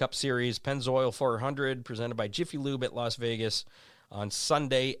 And Cup Series Pennzoil 400 presented by Jiffy Lube at Las Vegas on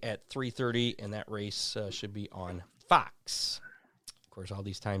Sunday at 3:30, and that race should be on Fox. Of course, all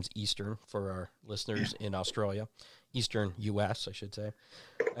these times Eastern for our listeners in Australia. Eastern U.S., I should say.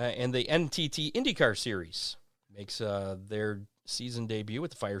 And the NTT IndyCar Series makes their season debut at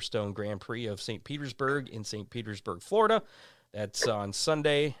the Firestone Grand Prix of St. Petersburg in St. Petersburg, Florida. That's on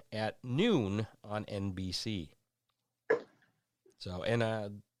Sunday at noon on NBC. So,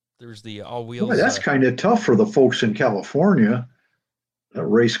 and there's the all-wheels. Boy, that's kind of tough for the folks in California. That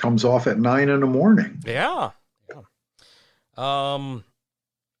race comes off at 9 a.m. Yeah.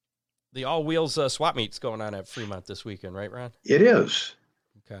 The all-wheels swap meet's going on at Fremont this weekend, right, Ron? It is.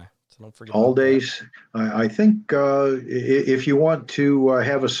 Okay. So don't forget all days. I think if you want to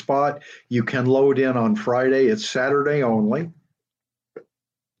have a spot, you can load in on Friday. It's Saturday only.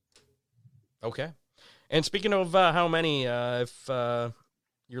 Okay. And speaking of how many, if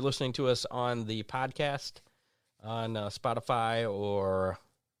you're listening to us on the podcast, on Spotify or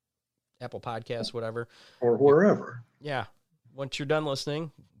Apple Podcasts, whatever. Or wherever. Yeah. Once you're done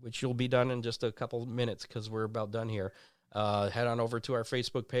listening, which you'll be done in just a couple minutes because we're about done here, head on over to our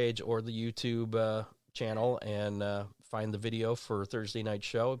Facebook page or the YouTube channel and find the video for Thursday night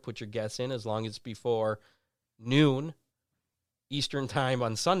show. Put your guess in as long as it's before noon Eastern time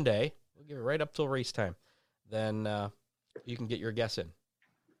on Sunday. We'll give it right up till race time. Then you can get your guess in.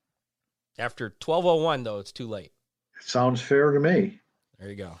 After 12:01, though, it's too late. Sounds fair to me. There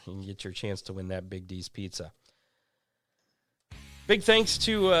you go. You can get your chance to win that Big D's pizza. Big thanks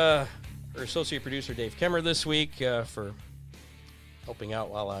to our associate producer, Dave Kemmer, this week for helping out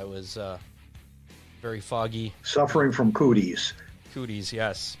while I was very foggy. Suffering from cooties. Cooties,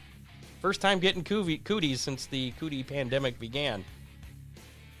 yes. First time getting cooties since the cootie pandemic began.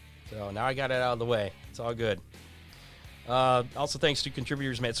 So now I got it out of the way. It's all good. Also, thanks to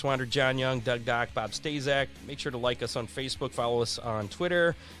contributors Matt Swander, John Young, Doug Dock, Bob Stazak. Make sure to like us on Facebook. Follow us on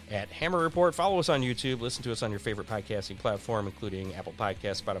Twitter at Hammer Report. Follow us on YouTube. Listen to us on your favorite podcasting platform, including Apple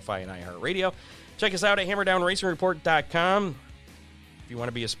Podcasts, Spotify, and iHeartRadio. Check us out at HammerdownRacingReport.com. If you want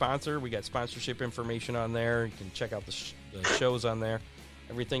to be a sponsor, we got sponsorship information on there. You can check out the shows on there.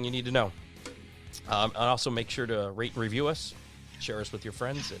 Everything you need to know. And also make sure to rate and review us. Share us with your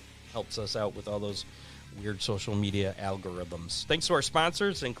friends. It helps us out with all those weird social media algorithms. Thanks to our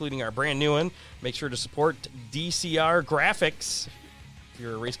sponsors, including our brand new one. Make sure to support DCR Graphics. If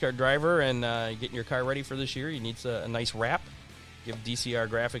you're a race car driver and getting your car ready for this year, you need a nice wrap, give DCR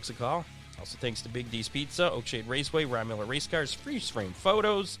Graphics a call. Also thanks to Big D's Pizza, Oakshade Raceway, Ron Miller Race Cars, Freeze Frame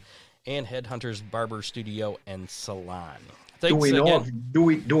Photos, and Headhunters Barber Studio and Salon. Thanks do we know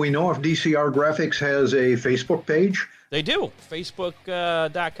if DCR Graphics has a Facebook page? They do.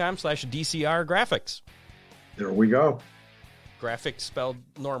 Facebook.com/DCR Graphics. There we go. Graphics spelled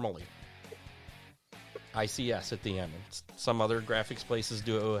normally. ICS at the end. Some other graphics places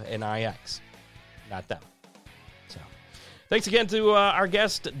do an IX. Not them. So, thanks again to our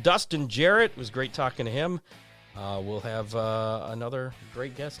guest, Dustin Jarrett. It was great talking to him. We'll have another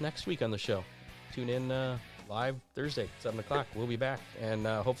great guest next week on the show. Tune in live Thursday, 7 o'clock. We'll be back. And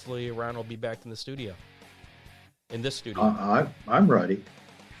hopefully Ron will be back in the studio. In this studio. I'm ready.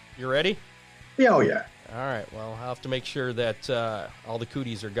 You ready? Yeah, oh yeah. All right. Well, I'll have to make sure that all the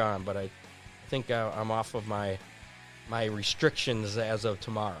cooties are gone, but I think I'm off of my restrictions as of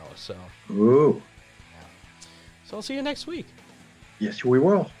tomorrow. So. Ooh. Yeah. So I'll see you next week. Yes, we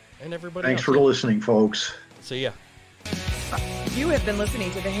will. And everybody Thanks else. for listening, folks. See ya. You have been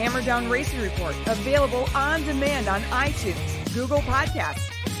listening to the Hammer Down Racing Report, available on demand on iTunes, Google Podcasts,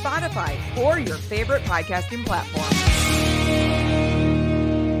 Spotify, or your favorite podcasting platform.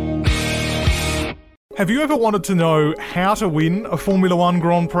 Have you ever wanted to know how to win a Formula One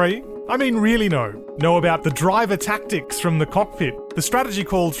Grand Prix? I mean, really know. Know about the driver tactics from the cockpit, the strategy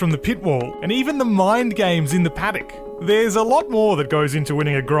calls from the pit wall, and even the mind games in the paddock. There's a lot more that goes into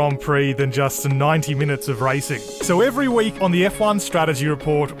winning a Grand Prix than just 90 minutes of racing. So every week on the F1 Strategy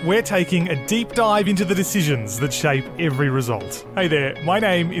Report, we're taking a deep dive into the decisions that shape every result. Hey there, my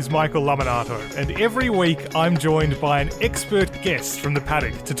name is Michael Laminato, and every week I'm joined by an expert guest from the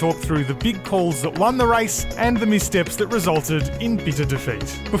paddock to talk through the big calls that won the race and the missteps that resulted in bitter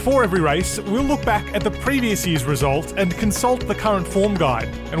defeat. Before every race, we'll look back at the previous year's result and consult the current form guide,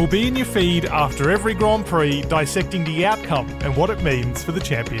 and we'll be in your feed after every Grand Prix dissecting the outcome and what it means for the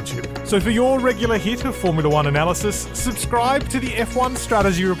championship. So for your regular hit of Formula One analysis, subscribe to the F1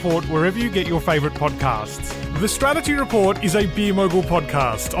 Strategy Report wherever you get your favourite podcasts. The Strategy Report is a Beer Mogul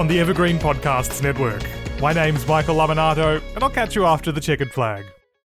podcast on the Evergreen Podcasts Network. My name's Michael Laminato, and I'll catch you after the checkered flag.